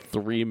that.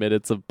 3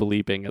 minutes of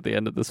bleeping at the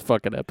end of this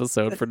fucking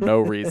episode for no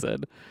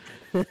reason.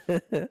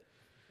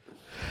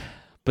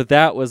 But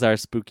that was our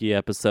spooky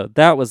episode.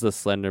 That was the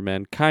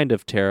Slenderman. Kind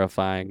of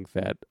terrifying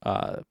that,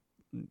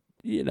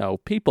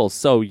 people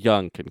so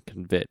young can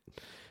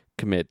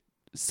commit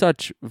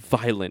such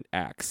violent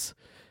acts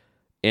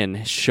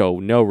and show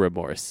no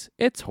remorse.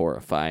 It's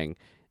horrifying.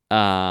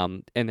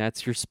 And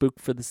that's your spook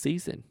for the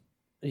season.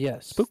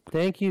 Yes.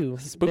 Thank you.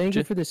 Thank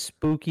you for the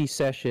spooky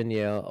session,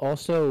 Yale.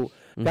 Also,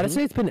 gotta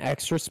say it's been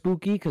extra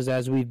spooky because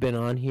as we've been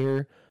on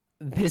here,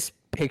 this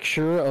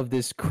picture of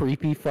this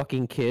creepy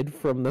fucking kid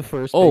from the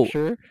first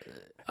picture.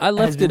 I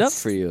left it up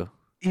for you.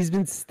 He's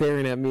been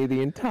staring at me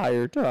the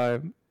entire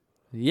time.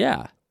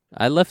 Yeah,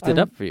 I left it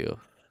up for you.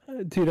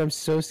 Dude, I'm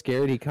so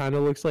scared. He kind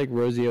of looks like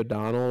Rosie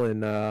O'Donnell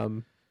in,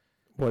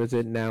 what is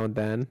it, Now and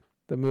Then,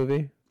 the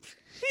movie?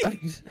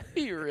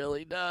 He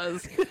really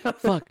does.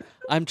 Fuck,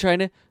 I'm trying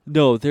to...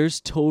 No,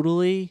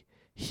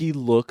 he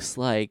looks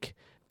like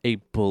a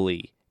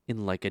bully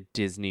in like a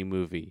Disney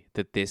movie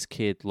that this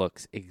kid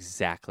looks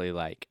exactly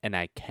like, and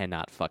I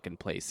cannot fucking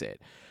place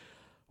it.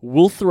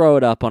 We'll throw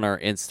it up on our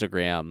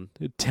Instagram.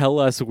 Tell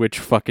us which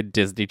fucking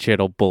Disney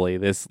Channel bully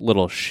this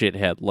little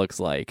shithead looks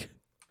like.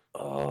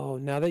 Oh,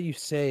 now that you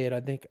say it,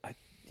 I think,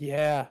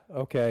 yeah,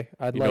 okay.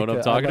 I'd know what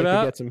I'm talking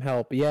about? To get some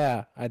help.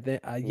 Yeah,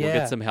 We'll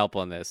get some help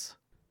on this.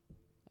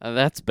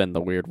 That's been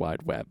the Weird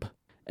Wide Web.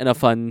 And a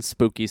fun,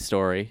 spooky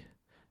story.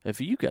 If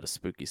you got a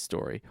spooky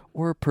story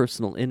or a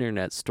personal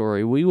internet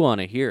story, we want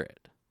to hear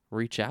it.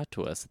 Reach out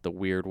to us at the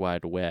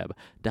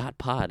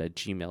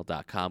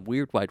weirdwideweb.pod@gmail.com,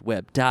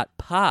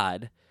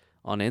 weirdwideweb.pod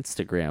on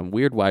Instagram,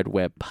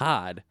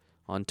 weirdwidewebpod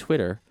on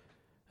Twitter,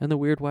 and the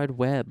Weird Wide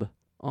Web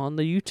on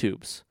the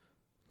YouTubes.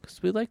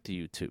 Because we like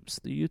the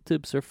YouTubes. The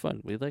YouTubes are fun.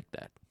 We like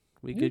that.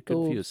 We get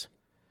confused.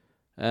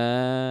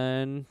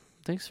 And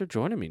thanks for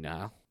joining me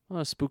now on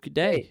a spooky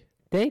day. Hey.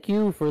 Thank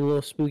you for a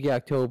little spooky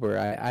October.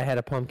 I had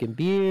a pumpkin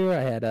beer.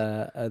 I had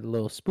a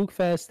little spook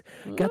fest.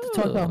 Got to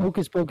talk about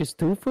Hocus Pocus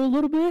 2 for a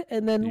little bit,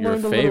 and then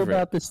learned a little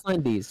about the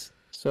Slendies.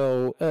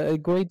 So,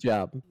 great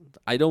job.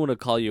 I don't want to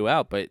call you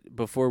out, but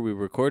before we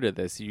recorded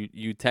this,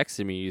 you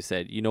texted me. You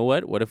said, you know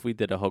what? What if we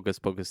did a Hocus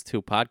Pocus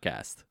 2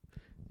 podcast?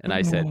 And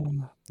I said,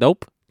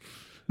 nope.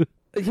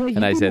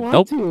 And I said,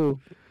 nope.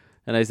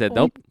 And I said,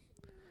 nope.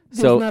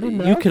 So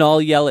you can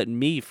all yell at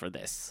me for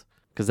this.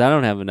 Because I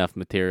don't have enough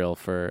material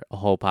for a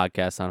whole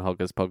podcast on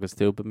Hocus Pocus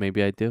 2, but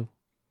maybe I do.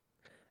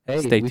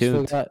 Hey, stay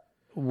tuned. Still got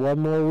one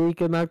more week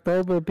in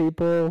October,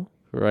 people.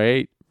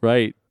 Right.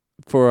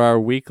 For our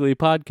weekly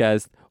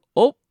podcast.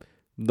 Oh,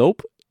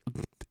 nope.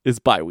 It's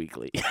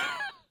bi-weekly.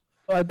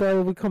 I thought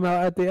it would come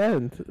out at the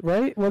end,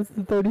 right? When's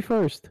the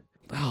 31st?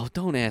 Oh,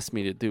 don't ask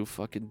me to do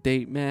fucking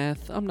date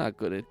math. I'm not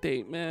good at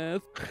date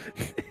math.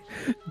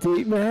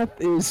 Date math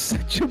is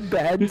such a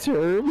bad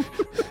term.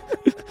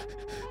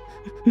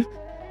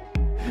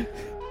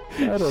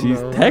 She's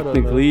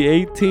technically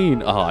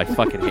 18. Oh, I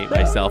fucking hate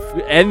myself.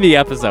 End the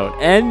episode.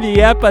 End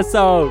the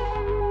episode.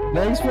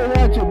 Thanks for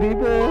watching,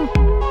 people.